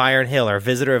resident of Iron Hill or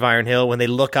visitor of Iron Hill, when they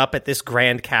look up at this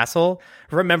grand castle,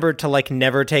 remember to like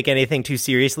never take anything too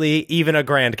seriously, even a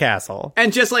grand castle.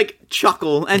 And just like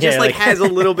chuckle and just like has a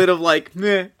little bit of like,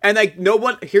 meh. And like no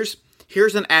one, here's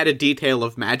an added detail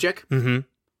of magic. Mm-hmm.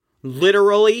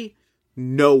 Literally,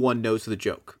 no one knows the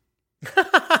joke.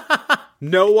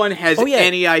 No one has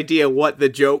any idea what the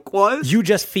joke was. You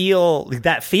just feel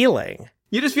that feeling.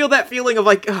 You just feel that feeling of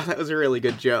like, oh, that was a really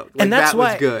good joke. Like, and that's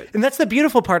was good. And that's the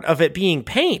beautiful part of it being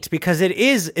paint, because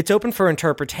it's open for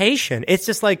interpretation. It's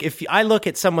just like, if I look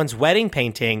at someone's wedding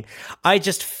painting, I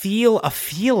just feel a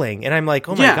feeling. And I'm like,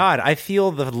 oh my God, I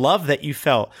feel the love that you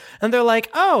felt. And they're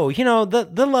like, oh, you know,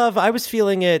 the love, I was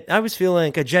feeling it. I was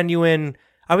feeling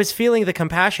the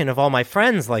compassion of all my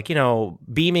friends, like, you know,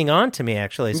 beaming onto me,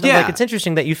 actually. So like, it's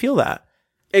interesting that you feel that.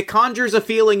 It conjures a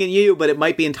feeling in you, but it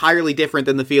might be entirely different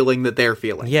than the feeling that they're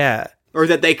feeling. Yeah. Or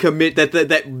that they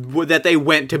that they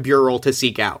went to Burel to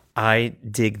seek out. I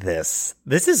dig this.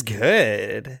 This is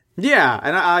good. Yeah,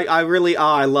 and I really,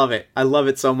 I love it. I love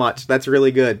it so much. That's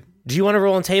really good. Do you want to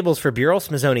roll on tables for Burel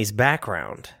Smizzoni's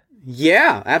background?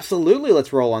 Yeah, absolutely.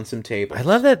 Let's roll on some tables. I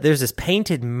love that there's this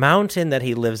painted mountain that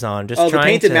he lives on. Just the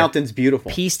painted mountain's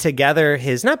beautiful. Piece together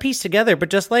not piece together, but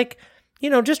just like, you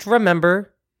know, just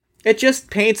remember. It just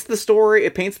paints the story.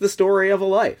 It paints the story of a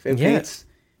life. It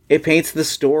paints the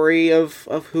story of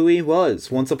who he was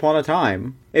once upon a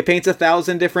time. It paints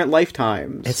 1,000 different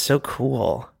lifetimes. It's so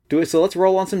cool. Do it. So let's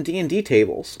roll on some D&D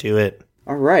tables. Do it.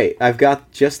 All right. I've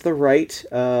got just the right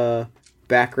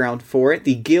background for it.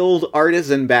 The Guild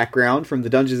Artisan background from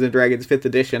the Dungeons & Dragons 5th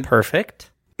edition.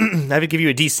 Perfect. I would give you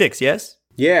a D6, yes?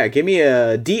 Yeah, give me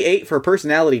a D8 for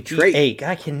personality trait. D8.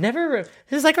 I can never.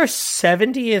 This is like our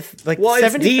 70th. Like, well,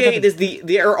 70th D8 is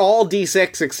they're all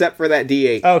D6 except for that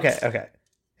D8. Okay.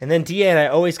 And then D8, I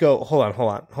always go, hold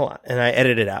on, and I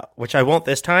edit it out, which I won't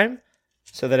this time,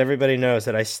 so that everybody knows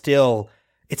that I still.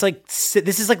 It's like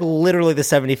this is like literally the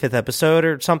 75th episode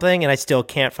or something, and I still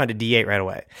can't find a D8 right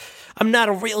away. I'm not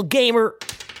a real gamer.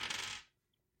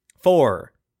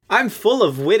 4. I'm full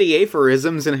of witty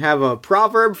aphorisms and have a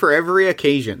proverb for every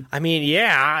occasion. I mean,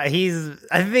 yeah, I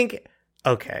think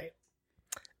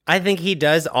he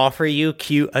does offer you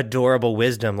cute, adorable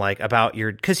wisdom, like, about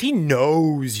because he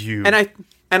knows you.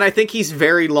 And I think he's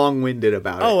very long-winded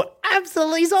about it. Oh,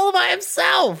 absolutely. He's all by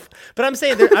himself. But I'm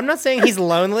saying, I'm not saying he's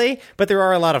lonely, but there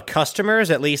are a lot of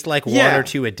customers, at least like one or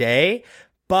two a day.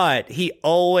 But he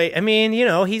always, I mean, you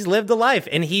know, he's lived a life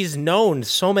and he's known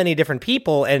so many different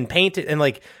people and painted and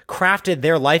like crafted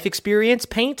their life experience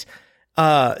paint.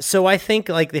 So I think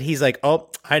like that he's like, oh,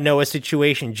 I know a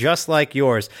situation just like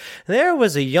yours. There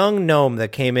was a young gnome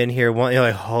that came in here. You're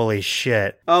like, holy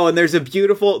shit. Oh, and there's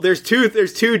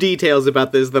two details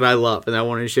about this that I love and I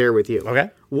want to share with you. Okay.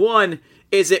 One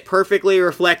is it perfectly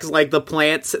reflects like the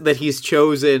plants that he's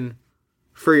chosen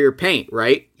for your paint,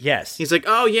 right? Yes. He's like,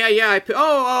 oh yeah,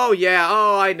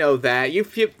 I know that.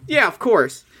 Yeah, of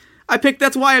course.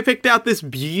 That's why I picked out this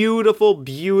beautiful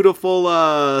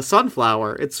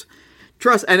sunflower.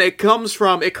 And it comes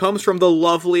from the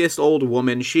loveliest old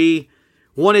woman. She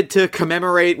wanted to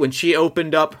commemorate when she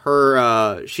opened up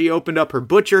her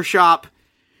butcher shop.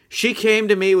 she came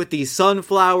to me with these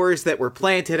sunflowers that were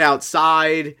planted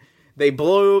outside. They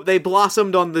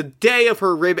blossomed on the day of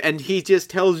her rib, and he just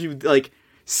tells you, like,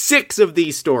 6 of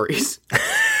these stories.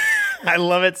 I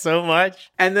love it so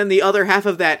much. And then the other half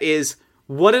of that is,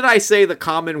 what did I say the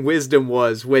common wisdom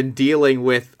was when dealing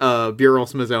with Burrell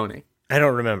Smazzoni? I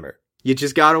don't remember. You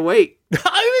just gotta wait.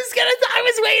 I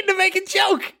was waiting to make a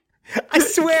joke. I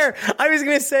swear. I was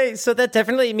going to say, so that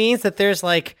definitely means that there's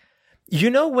like, you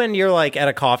know, when you're like at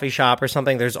a coffee shop or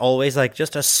something, there's always like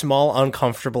just a small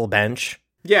uncomfortable bench.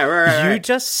 Yeah, right. You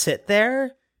just sit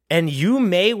there and you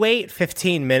may wait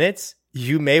 15 minutes.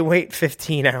 You may wait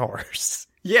 15 hours.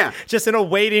 Yeah. Just in a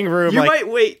waiting room. You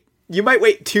might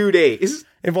wait 2 days.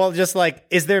 Well, just like,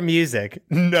 is there music?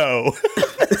 No.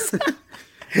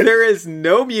 There is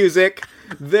no music.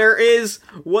 There is,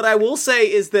 what I will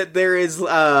say is that there is,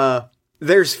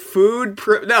 there's food.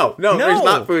 No, there's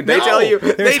not food. They tell you,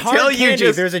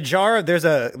 there's a jar, there's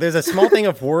a small thing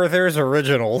of Werther's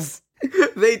Originals.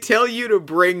 They tell you to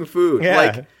bring food. Yeah.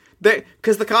 Like,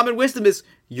 because the common wisdom is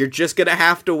you're just going to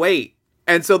have to wait.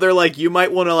 And so they're like, you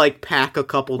might want to like pack a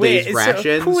couple days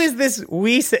rations. Who is this?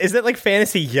 Is it like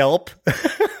Fantasy Yelp?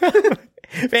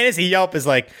 Fantasy Yelp is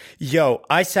like, yo,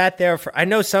 I sat there for, I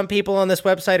know some people on this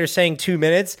website are saying 2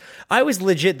 minutes. I was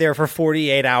legit there for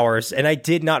 48 hours and I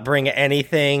did not bring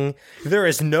anything. There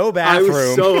is no bathroom. I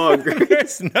was so hungry.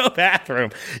 There's no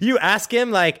bathroom. You ask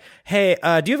him like, hey,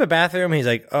 do you have a bathroom? He's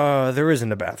like, there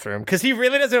isn't a bathroom. Because he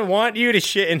really doesn't want you to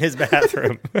shit in his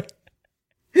bathroom.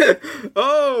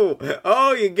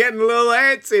 Oh, you're getting a little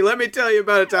antsy. Let me tell you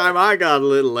about a time I got a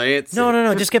little antsy.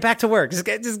 No. Just get back to work. Just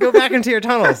go back into your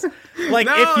tunnels. Like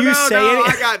if you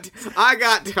I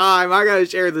got time. I got to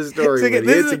share the story with you.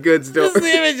 It's a good story. This is the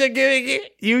image I'm giving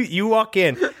you. You walk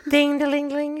in. Ding, ding,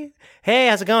 ding. Hey,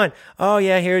 how's it going? Oh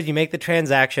yeah, you make the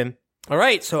transaction. All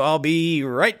right, so I'll be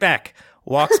right back.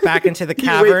 Walks back into the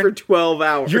cavern. You wait for 12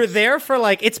 hours. You're there for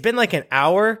like, it's been like an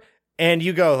hour. And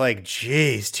you go like,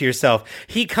 geez, to yourself.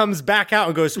 He comes back out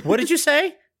and goes, what did you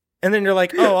say? And then you're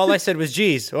like, oh, all I said was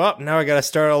geez. Well, now I got to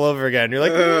start all over again. You're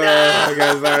like, no. I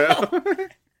got to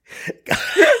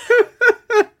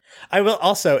start I will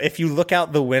also, if you look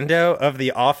out the window of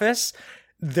the office,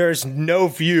 there's no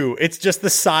view. It's just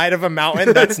the side of a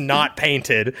mountain that's not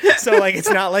painted. So like, it's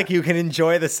not like you can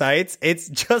enjoy the sights. It's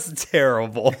just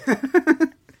terrible.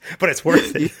 But it's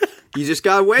worth it. You just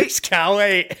gotta wait. Just gotta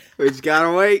wait. We just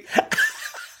gotta wait.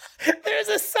 There's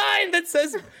a sign that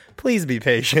says, please be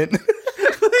patient.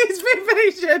 Please be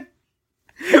patient.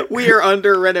 We are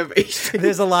under renovation.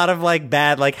 There's a lot of like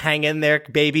bad, like hang in there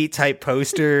baby type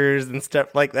posters and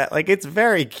stuff like that. Like it's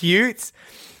very cute.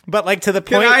 But like to the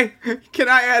point. Can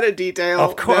I add a detail?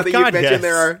 Of course, now that you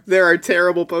mentioned there are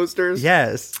terrible posters.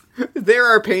 Yes. There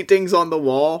are paintings on the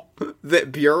wall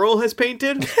that Burrell has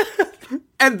painted.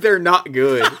 And they're not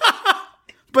good.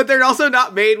 But they're also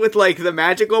not made with, like, the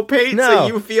magical paint, so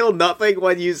you feel nothing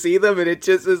when you see them, and it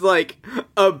just is, like,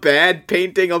 a bad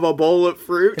painting of a bowl of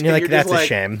fruit. And you're like, that's a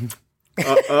shame.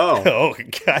 Oh. Oh,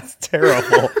 God, that's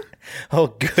terrible. Oh,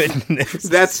 goodness.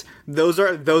 Those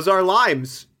are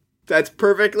limes. That's a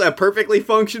perfectly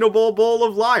functional bowl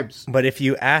of limes. But if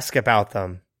you ask about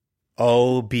them,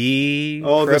 be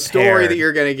prepared. The story that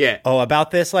you're gonna get.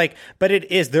 About this, like, but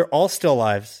they're all still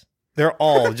lives. They're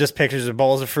all just pictures of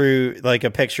bowls of fruit, like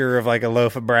a picture of like a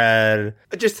loaf of bread.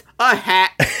 Just a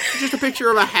hat. Just a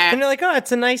picture of a hat. And you're like, oh,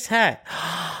 it's a nice hat.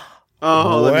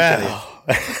 Let me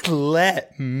tell you.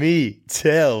 Let me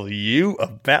tell you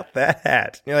about that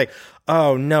hat. And you're like,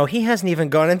 oh no, he hasn't even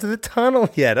gone into the tunnel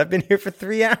yet. I've been here for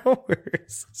 3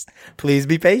 hours. Please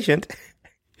be patient.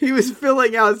 He was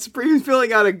filling out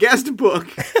a guest book.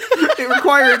 It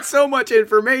required so much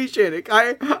information.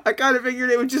 I kind of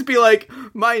figured it would just be like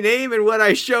my name and when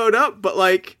I showed up, but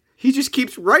like he just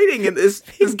keeps writing in this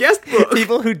guest book.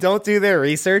 People who don't do their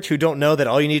research, who don't know that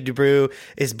all you need to brew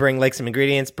is bring like some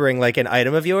ingredients, bring like an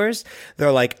item of yours.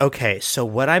 They're like, okay, so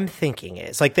what I'm thinking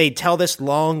is like they tell this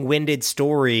long-winded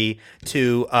story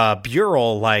to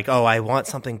Burrell, like, oh, I want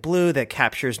something blue that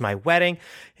captures my wedding.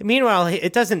 Meanwhile,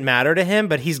 it doesn't matter to him,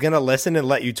 but he's going to listen and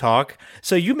let you talk.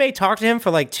 So you may talk to him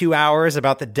for like 2 hours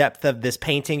about the depth of this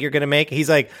painting you're going to make. He's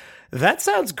like, that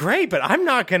sounds great, but I'm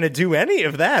not going to do any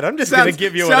of that. I'm just going to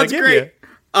give you what I give you.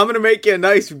 I'm going to make you a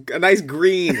nice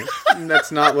green.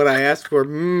 That's not what I asked for.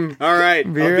 All right.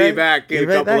 I'll be back in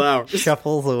a couple hours.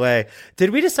 Shuffles away.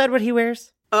 Did we decide what he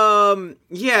wears?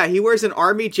 Yeah, he wears an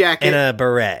army jacket. And a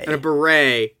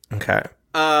beret. Okay.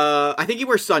 I think he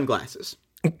wears sunglasses.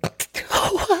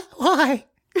 Why?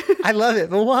 I love it,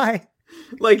 but why?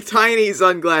 Like tiny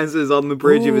sunglasses on the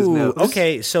bridge of his nose.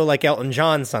 Okay, so like Elton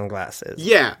John sunglasses.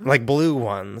 Yeah. Like blue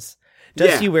ones.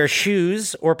 Does Yeah. he wear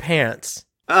shoes or pants?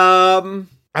 I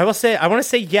want to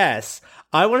say yes.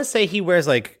 I want to say he wears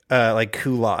like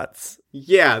culottes.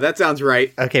 Yeah, that sounds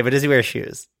right. Okay, but does he wear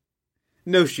shoes?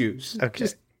 No shoes. Okay.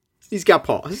 He's got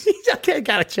paws. Okay,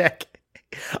 gotta check.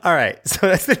 All right, so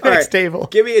that's the All next right, table.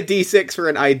 Give me a D6 for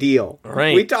an ideal.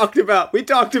 Right. We talked about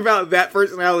that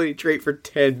personality trait for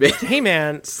 10 minutes. Hey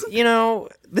man, this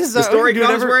is The story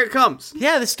comes where it comes.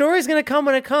 Yeah, the story's gonna come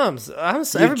when it comes.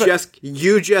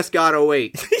 You just gotta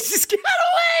wait. Just gotta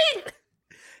wait.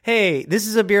 Hey, this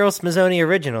is a Bureau Smazzoni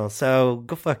original, so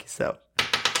go fuck yourself.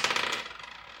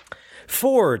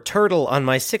 4 turtle on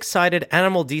my 6-sided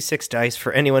animal D6 dice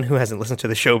for anyone who hasn't listened to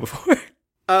the show before.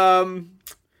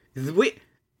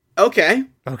 Okay.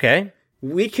 Okay.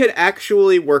 We could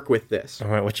actually work with this. All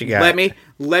right, what you got?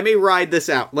 Let me ride this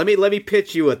out. Let me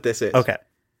pitch you what this is. Okay.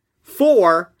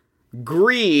 4,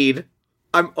 greed.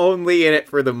 I'm only in it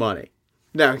for the money.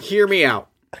 Now, hear me out.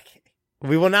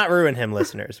 We will not ruin him,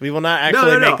 listeners. We will not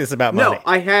actually make this about money. No,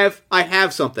 I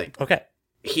have something. Okay.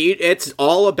 It's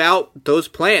all about those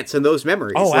plants and those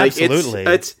memories. Oh, like, absolutely.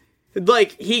 It's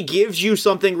like he gives you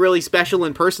something really special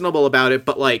and personable about it,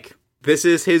 but like this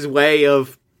is his way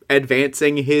of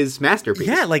advancing his masterpiece.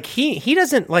 Yeah, like he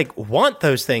doesn't like want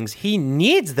those things. He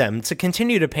needs them to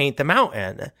continue to paint the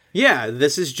mountain. Yeah,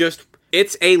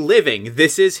 it's a living.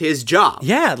 This is his job.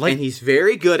 Yeah, and he's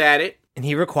very good at it. And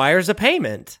he requires a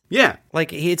payment. Yeah.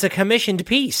 Like, it's a commissioned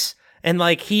piece. And,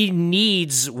 like, he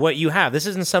needs what you have. This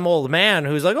isn't some old man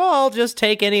who's like, oh, I'll just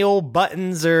take any old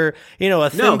buttons or, a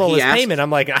thimble as payment. I'm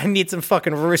like, I need some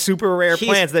fucking super rare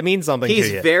plants that mean something to you.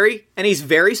 He's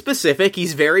very specific.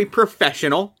 He's very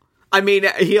professional. I mean,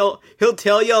 he'll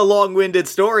tell you a long-winded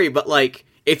story, but, like,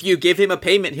 if you give him a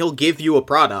payment, he'll give you a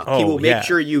product. He will make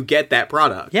sure you get that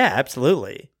product. Yeah,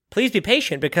 absolutely. Please be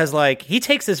patient because, like, he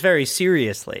takes this very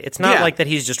seriously. It's not like that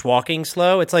he's just walking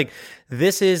slow. It's like,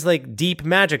 this is, like, deep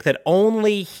magic that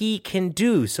only he can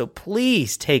do. So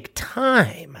please take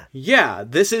time. Yeah,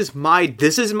 this is my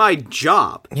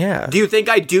job. Yeah. Do you think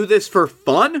I do this for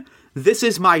fun? This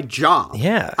is my job.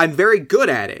 Yeah. I'm very good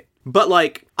at it. But,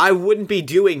 like, I wouldn't be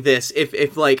doing this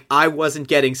if like, I wasn't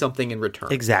getting something in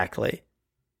return. Exactly.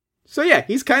 So yeah,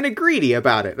 he's kind of greedy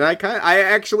about it, and I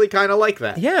actually kind of like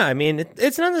that. Yeah, I mean,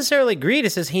 it's not necessarily greed.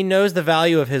 It says he knows the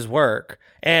value of his work,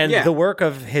 and the work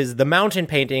of the mountain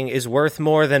painting is worth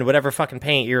more than whatever fucking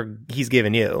paint he's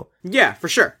given you. Yeah, for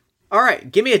sure. All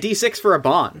right, give me a D6 for a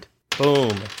bond.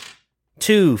 Boom.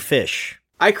 2 fish.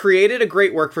 I created a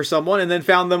great work for someone and then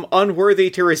found them unworthy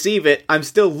to receive it. I'm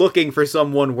still looking for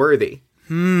someone worthy.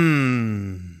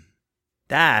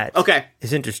 That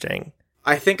is interesting.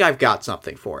 I think I've got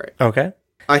something for it. Okay.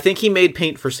 I think he made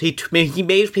paint for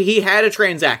he had a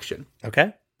transaction.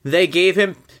 Okay.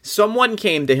 Someone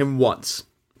came to him once,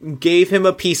 gave him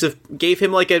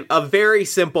like a very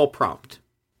simple prompt.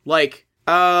 Like,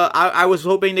 I was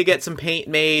hoping to get some paint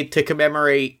made to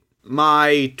commemorate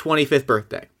my 25th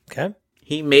birthday. Okay.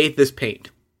 He made this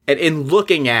paint. And in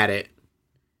looking at it,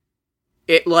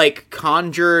 it like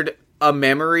conjured a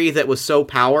memory that was so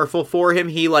powerful for him,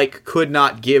 he, like, could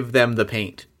not give them the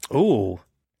paint. Ooh.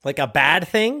 Like a bad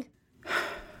thing?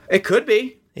 It could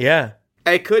be. Yeah.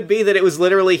 It could be that it was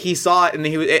literally, he saw it and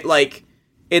it, like,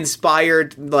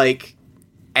 inspired, like,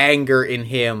 anger in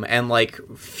him and, like,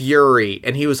 fury.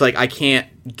 And he was like, I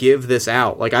can't give this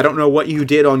out. Like, I don't know what you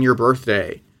did on your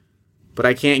birthday, but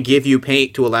I can't give you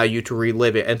paint to allow you to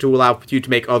relive it and to allow you to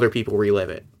make other people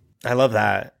relive it. I love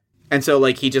that. And so,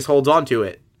 like, he just holds on to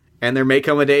it. And there may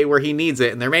come a day where he needs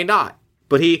it, and there may not.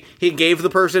 But he gave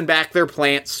the person back their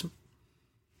plants.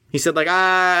 He said, like,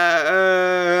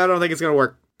 I don't think it's going to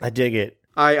work. I dig it.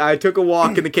 I took a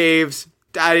walk in the caves.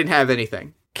 I didn't have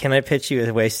anything. Can I pitch you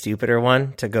a way stupider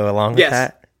one to go along with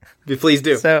that? Please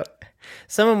do. So,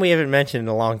 someone we haven't mentioned in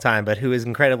a long time, but who is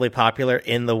incredibly popular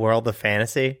in the world of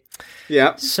fantasy.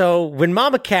 Yeah. So, when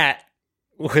Mama Cat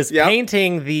was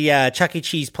painting the Chuck E.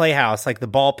 Cheese Playhouse, like the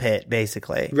ball pit,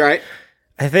 basically. Right.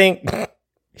 I think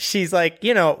she's like,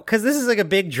 because this is like a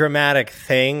big dramatic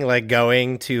thing, like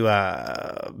going to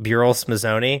Bureau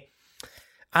Smazzoni.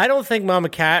 I don't think Mama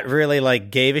Cat really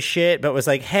like gave a shit, but was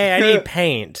like, hey, I need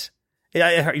paint.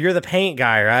 You're the paint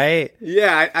guy, right?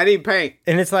 Yeah, I need paint.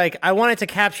 And it's like, I wanted to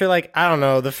capture, like, I don't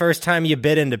know, the first time you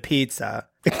bit into pizza.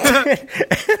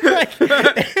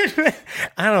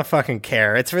 I don't fucking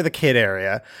care. It's for the kid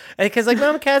area. Because, like,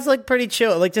 Mama Cat's, like, pretty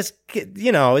chill. Like, just,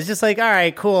 it's just like, all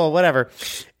right, cool, whatever.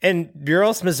 And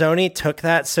Bureau Smazzoni took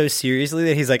that so seriously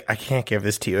that he's like, I can't give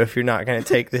this to you if you're not going to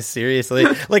take this seriously.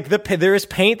 Like, there is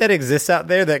paint that exists out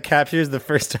there that captures the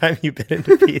first time you bit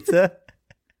into pizza.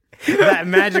 that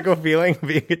magical feeling of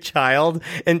being a child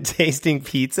and tasting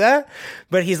pizza.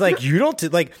 But he's like, you don't do,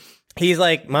 like, he's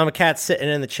like, Mama Cat's sitting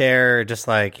in the chair, just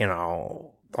like, you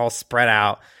know, all spread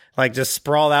out, like just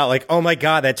sprawled out, like, oh my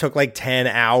God, that took like 10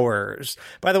 hours.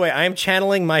 By the way, I'm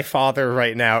channeling my father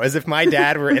right now as if my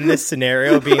dad were in this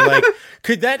scenario being like,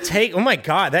 could that take, oh my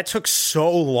God, that took so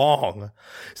long.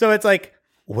 So it's like,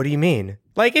 what do you mean?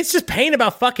 Like, it's just pain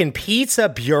about fucking pizza,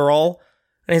 Burl.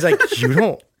 And he's like,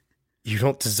 you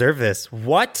don't deserve this.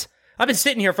 What? I've been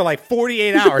sitting here for like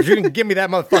 48 hours. You're going to give me that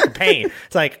motherfucking pain.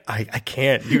 It's like, I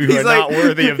can't. You are like, not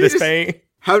worthy of this pain.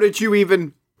 How did you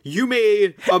even... You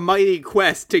made a mighty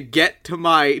quest to get to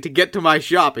my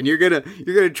shop, and you're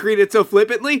gonna treat it so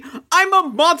flippantly. I'm a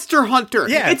monster hunter.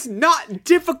 Yeah. It's not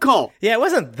difficult. Yeah, it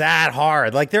wasn't that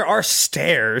hard. Like, there are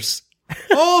stairs.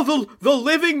 Oh, the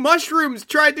living mushrooms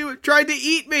tried to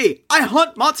eat me. I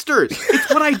hunt monsters. It's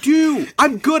what I do.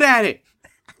 I'm good at it.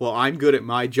 Well, I'm good at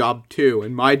my job too,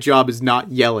 and my job is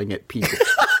not yelling at people.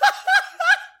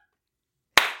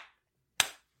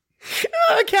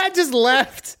 The cat just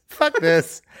left. Fuck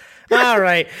this. All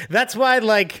right. That's why,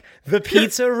 like, the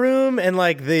pizza room and,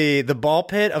 like, the ball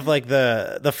pit of, like,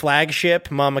 the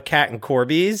flagship Mama Cat and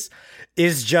Corby's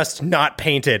is just not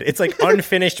painted. It's, like,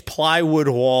 unfinished plywood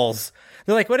walls.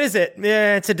 They're like, what is it?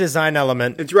 Yeah, it's a design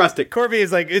element. It's rustic. Corby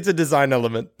is like, it's a design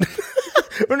element.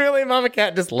 When really Mama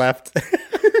Cat just left.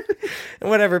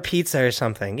 Whatever, pizza or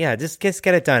something. Yeah, just get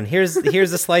it done. Here's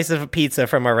a slice of a pizza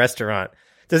from our restaurant.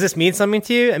 Does this mean something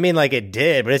to you? I mean, like, it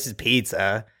did, but it's just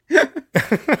pizza.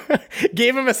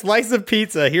 Gave him a slice of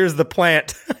pizza. Here's the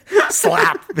plant.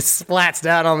 Slap. Splats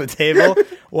down on the table.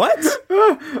 What?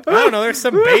 I don't know. There's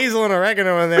some basil and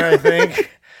oregano in there, I think.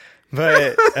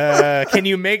 But can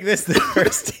you make this the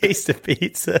first taste of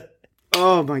pizza?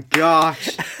 Oh my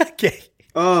gosh. Okay.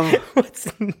 Oh. What's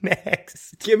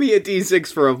next? Give me a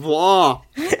D6 for a flaw.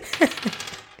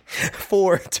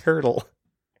 4 turtle.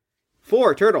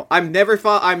 4 turtle.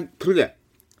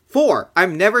 Four.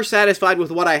 I'm never satisfied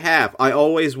with what I have. I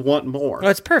always want more. Oh,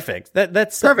 it's perfect.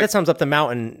 That's perfect. That sums up the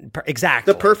mountain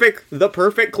exactly. The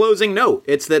perfect closing note.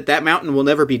 It's that mountain will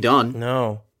never be done.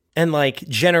 No. And like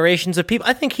generations of people.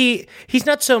 I think he's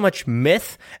not so much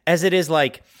myth as it is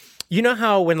like, you know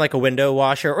how when like a window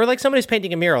washer or like somebody's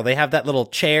painting a mural, they have that little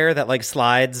chair that like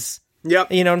slides.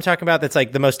 Yep. You know what I'm talking about? That's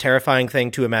like the most terrifying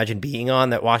thing to imagine being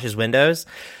on, that washes windows.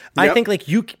 Yep. I think like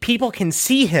people can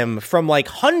see him from like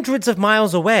hundreds of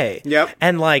miles away. Yep.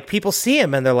 And like people see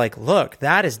him and they're like, look,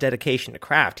 that is dedication to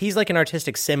craft. He's like an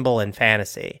artistic symbol in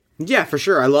fantasy. Yeah, for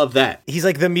sure. I love that. He's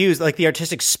like the muse, like the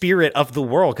artistic spirit of the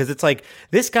world. Cause it's like,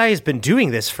 this guy has been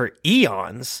doing this for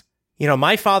eons. You know,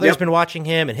 my father's been watching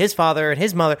him and his father and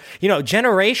his mother. You know,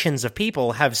 generations of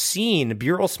people have seen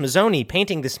Burl Smithsonian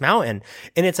painting this mountain.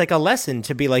 And it's like a lesson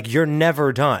to be like, you're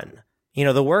never done. You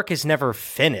know, the work is never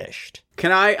finished.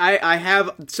 Can I have,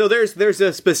 so there's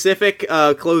a specific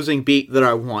closing beat that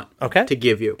I want to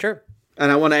give you. Sure.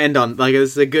 And I want to end on, like,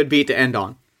 this is a good beat to end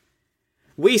on.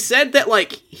 We said that,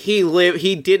 like,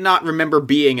 he did not remember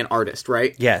being an artist,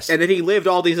 right? Yes. And that he lived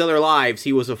all these other lives.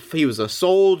 He was a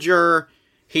soldier.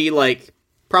 He, like,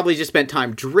 probably just spent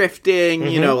time drifting,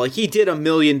 you know, like, he did a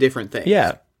million different things.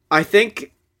 Yeah. I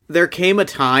think there came a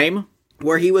time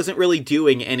where he wasn't really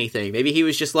doing anything. Maybe he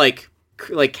was just, like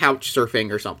couch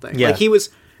surfing or something. Yeah. Like,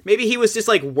 maybe he was just,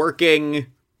 like, working,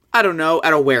 I don't know,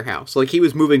 at a warehouse. Like, he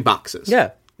was moving boxes.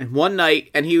 Yeah. And one night,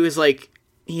 and he was, like,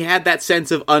 he had that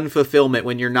sense of unfulfillment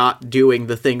when you're not doing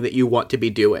the thing that you want to be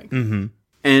doing. Mm-hmm.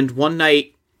 And one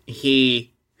night,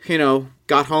 he, you know,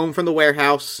 got home from the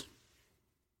warehouse,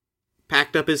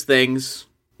 packed up his things,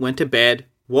 went to bed,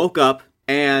 woke up,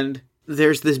 and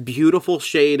there's this beautiful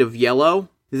shade of yellow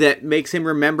that makes him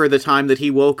remember the time that he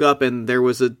woke up and there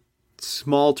was a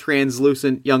small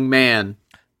translucent young man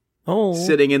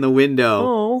sitting in the window.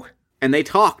 Oh. And they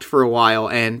talked for a while,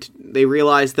 and they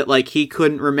realized that, like, he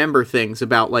couldn't remember things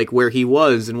about, like, where he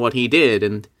was and what he did,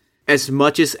 and as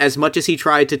much as he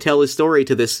tried to tell his story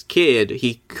to this kid,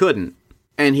 he couldn't.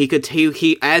 And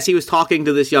as he was talking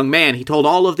to this young man, he told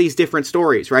all of these different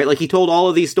stories, right? Like, he told all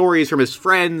of these stories from his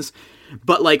friends,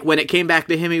 but, like, when it came back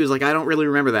to him, he was like, I don't really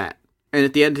remember that. And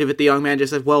at the end of it, the young man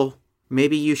just said, well,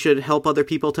 maybe you should help other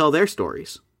people tell their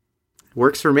stories.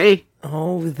 Works for me.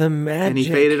 Oh, the magic. And he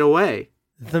faded away.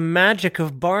 The magic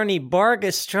of Barney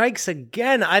Bargus strikes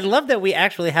again. I love that we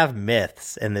actually have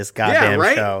myths in this goddamn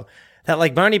show. That,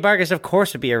 like, Barney Bargus, of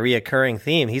course, would be a reoccurring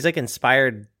theme. He's, like,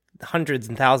 inspired hundreds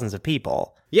and thousands of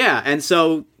people. Yeah, and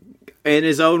so, in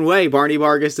his own way, Barney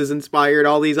Bargus has inspired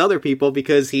all these other people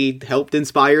because he helped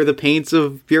inspire the paints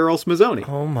of Burl Smithsonian.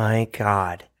 Oh my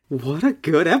god. What a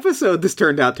good episode this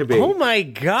turned out to be. Oh my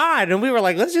god. And we were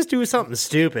like, let's just do something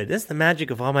stupid. This is the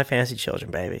magic of All My Fantasy Children,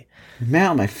 baby.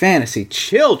 Now my fantasy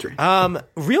children.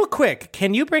 Real quick,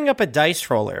 can you bring up a dice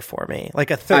roller for me?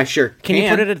 Like a I sure Can you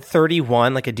can. put it at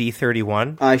 31, like a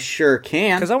D31? I sure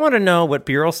can. Because I want to know what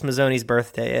Burl Smazzoni's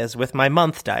birthday is with my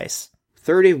month dice.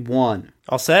 31.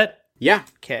 All set? Yeah.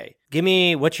 Okay. Give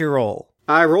me, what's your roll?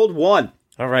 I rolled 1.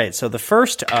 All right, so the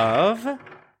 1st of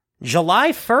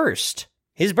July 1st.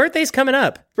 His birthday's coming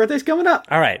up. Birthday's coming up.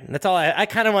 All right, that's all. I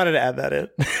kind of wanted to add that in.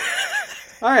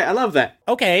 All right, I love that.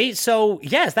 Okay, so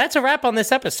yes, that's a wrap on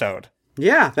this episode.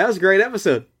 Yeah, that was a great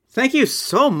episode. Thank you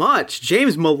so much,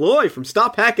 James Malloy from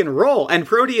Stop Hack and Roll and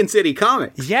Protean City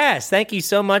Comics. Yes, thank you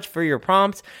so much for your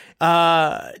prompt.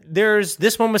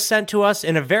 This one was sent to us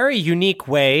in a very unique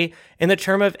way in the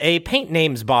term of a paint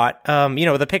names bot.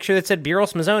 The picture that said Burl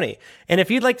Smazzoni. And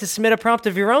if you'd like to submit a prompt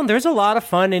of your own, there's a lot of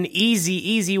fun and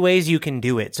easy ways you can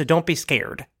do it. So don't be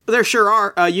scared. There sure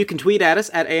are. You can tweet at us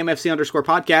at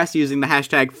AMFC_podcast using the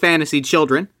hashtag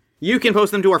FantasyChildren. You can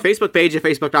post them to our Facebook page at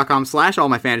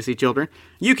facebook.com/allmyfantasychildren.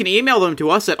 You can email them to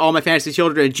us at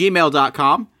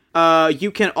allmyfantasychildren@gmail.com.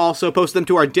 You can also post them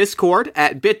to our Discord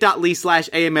at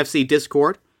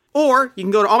bit.ly/AMFCDiscord. Or you can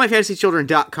go to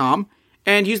allmyfantasychildren.com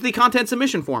and use the content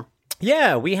submission form.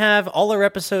 Yeah, we have all our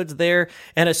episodes there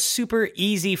and a super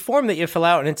easy form that you fill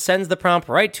out, and it sends the prompt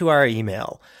right to our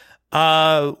email.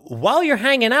 While you're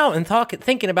hanging out and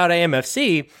thinking about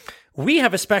AMFC, we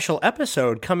have a special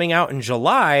episode coming out in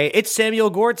July. It's Samuel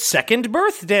Gord's 2nd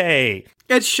birthday.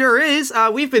 It sure is.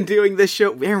 We've been doing this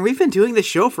show. Aaron, we've been doing this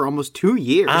show for almost 2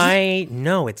 years. I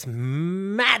know, it's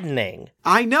maddening.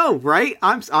 I know, right?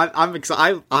 I'm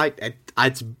excited. I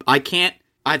can't.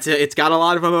 It's got a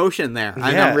lot of emotion there. And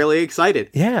Yeah. I'm really excited.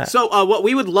 Yeah. So what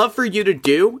we would love for you to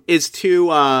do is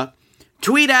to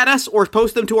tweet at us or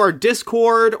post them to our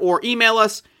Discord or email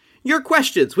us your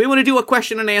questions. We want to do a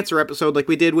question and answer episode like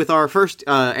we did with our first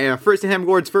Sam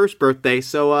Gord's first birthday.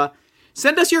 So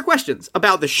send us your questions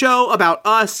about the show, about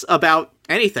us, about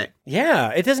anything. Yeah,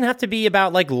 it doesn't have to be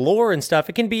about like lore and stuff.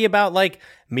 It can be about like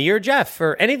me or Jeff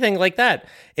or anything like that.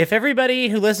 If everybody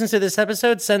who listens to this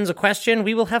episode sends a question,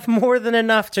 we will have more than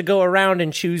enough to go around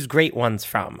and choose great ones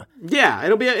from. Yeah,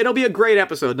 it'll be a great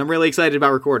episode, and I'm really excited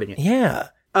about recording it. Yeah.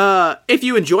 If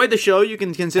you enjoyed the show, you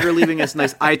can consider leaving us a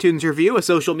nice iTunes review, a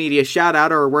social media shout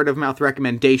out, or a word of mouth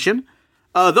recommendation.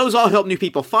 Those all help new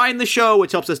people find the show,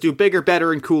 which helps us do bigger,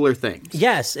 better, and cooler things.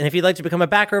 Yes, and if you'd like to become a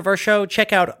backer of our show,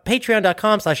 check out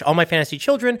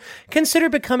patreon.com/allmyfantasychildren. Consider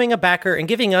becoming a backer and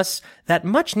giving us that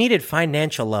much-needed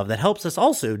financial love that helps us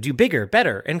also do bigger,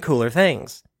 better, and cooler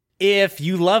things. If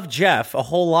you love Jeff a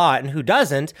whole lot, and who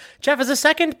doesn't, Jeff has a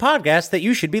second podcast that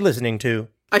you should be listening to.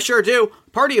 I sure do.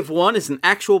 Party of One is an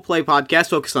actual play podcast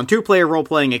focused on 2-player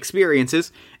role-playing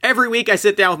experiences. Every week I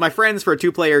sit down with my friends for a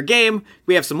 2-player game.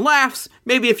 We have some laughs,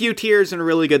 maybe a few tears, and a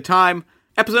really good time.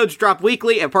 Episodes drop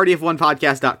weekly at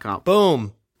partyofonepodcast.com.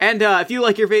 Boom. And if you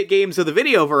like your games of the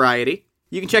video variety,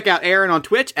 you can check out Aaron on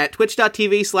Twitch at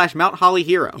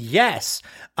twitch.tv/MountHollyHero. Yes.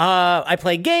 I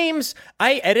play games.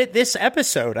 I edit this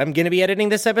episode. I'm going to be editing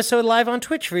this episode live on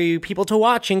Twitch for you people to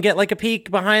watch and get like a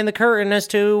peek behind the curtain as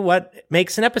to what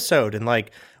makes an episode. And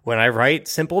like when I write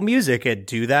simple music, I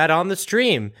do that on the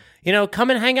stream. You know, come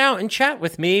and hang out and chat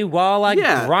with me while I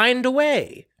grind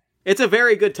away. It's a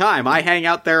very good time. I hang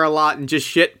out there a lot and just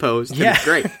shitpost. Yeah, it's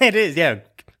great. It is. Yeah.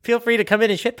 Feel free to come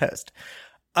in and shitpost.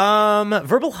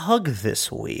 Verbal hug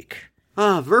this week.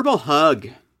 Verbal hug.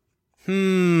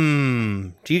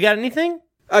 Do you got anything?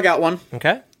 I got one.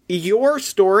 Okay. Your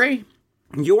story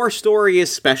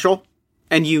is special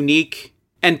and unique,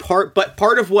 and part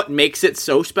of what makes it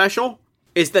so special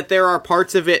is that there are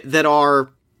parts of it that are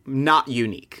not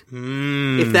unique.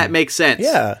 If that makes sense.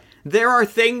 Yeah. There are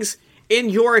things in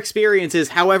your experiences,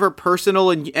 however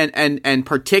personal and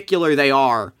particular they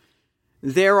are,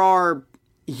 there are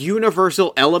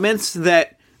universal elements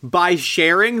that by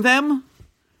sharing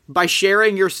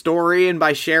your story and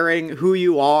by sharing who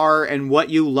you are and what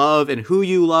you love and who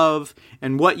you love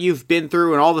and what you've been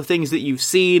through and all the things that you've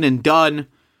seen and done,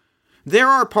 there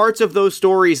are parts of those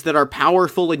stories that are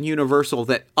powerful and universal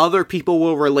that other people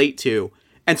will relate to.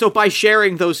 And so by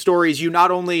sharing those stories, you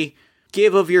not only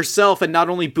give of yourself and not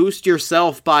only boost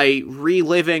yourself by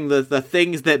reliving the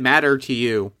things that matter to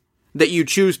you, that you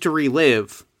choose to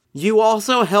relive, you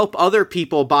also help other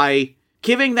people by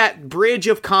giving that bridge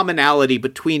of commonality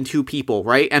between two people,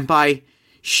 right? And by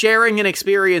sharing an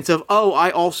experience of, oh,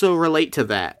 I also relate to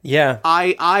that. Yeah.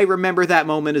 I remember that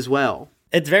moment as well.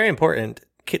 It's very important.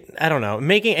 I don't know.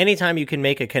 Anytime you can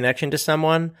make a connection to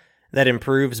someone that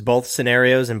improves both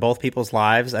scenarios in both people's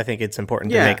lives, I think it's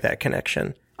important to make that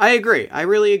connection. I agree. I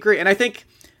really agree. And I think,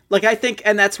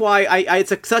 and that's why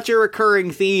it's such a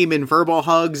recurring theme in Verbal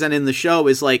Hugs and in the show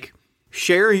is like,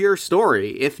 share your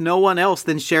story. If no one else,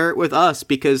 then share it with us,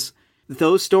 because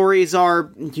those stories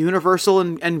are universal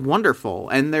and wonderful.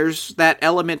 And there's that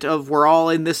element of we're all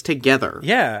in this together.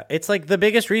 Yeah, it's like the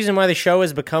biggest reason why the show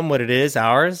has become what it is,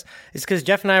 ours, is because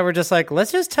Jeff and I were just like,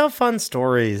 let's just tell fun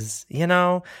stories, you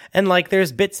know? And like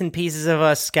there's bits and pieces of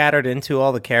us scattered into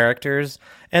all the characters.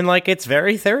 And like it's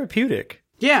very therapeutic.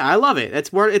 Yeah, I love it.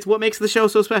 It's what makes the show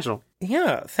so special.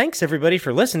 Yeah, thanks everybody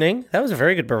for listening. That was a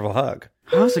very good verbal hug.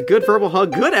 That was a good verbal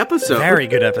hug. Good episode. Very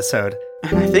good episode.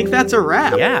 And I think that's a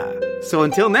wrap. Yeah. So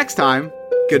until next time,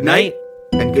 good night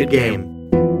and good game.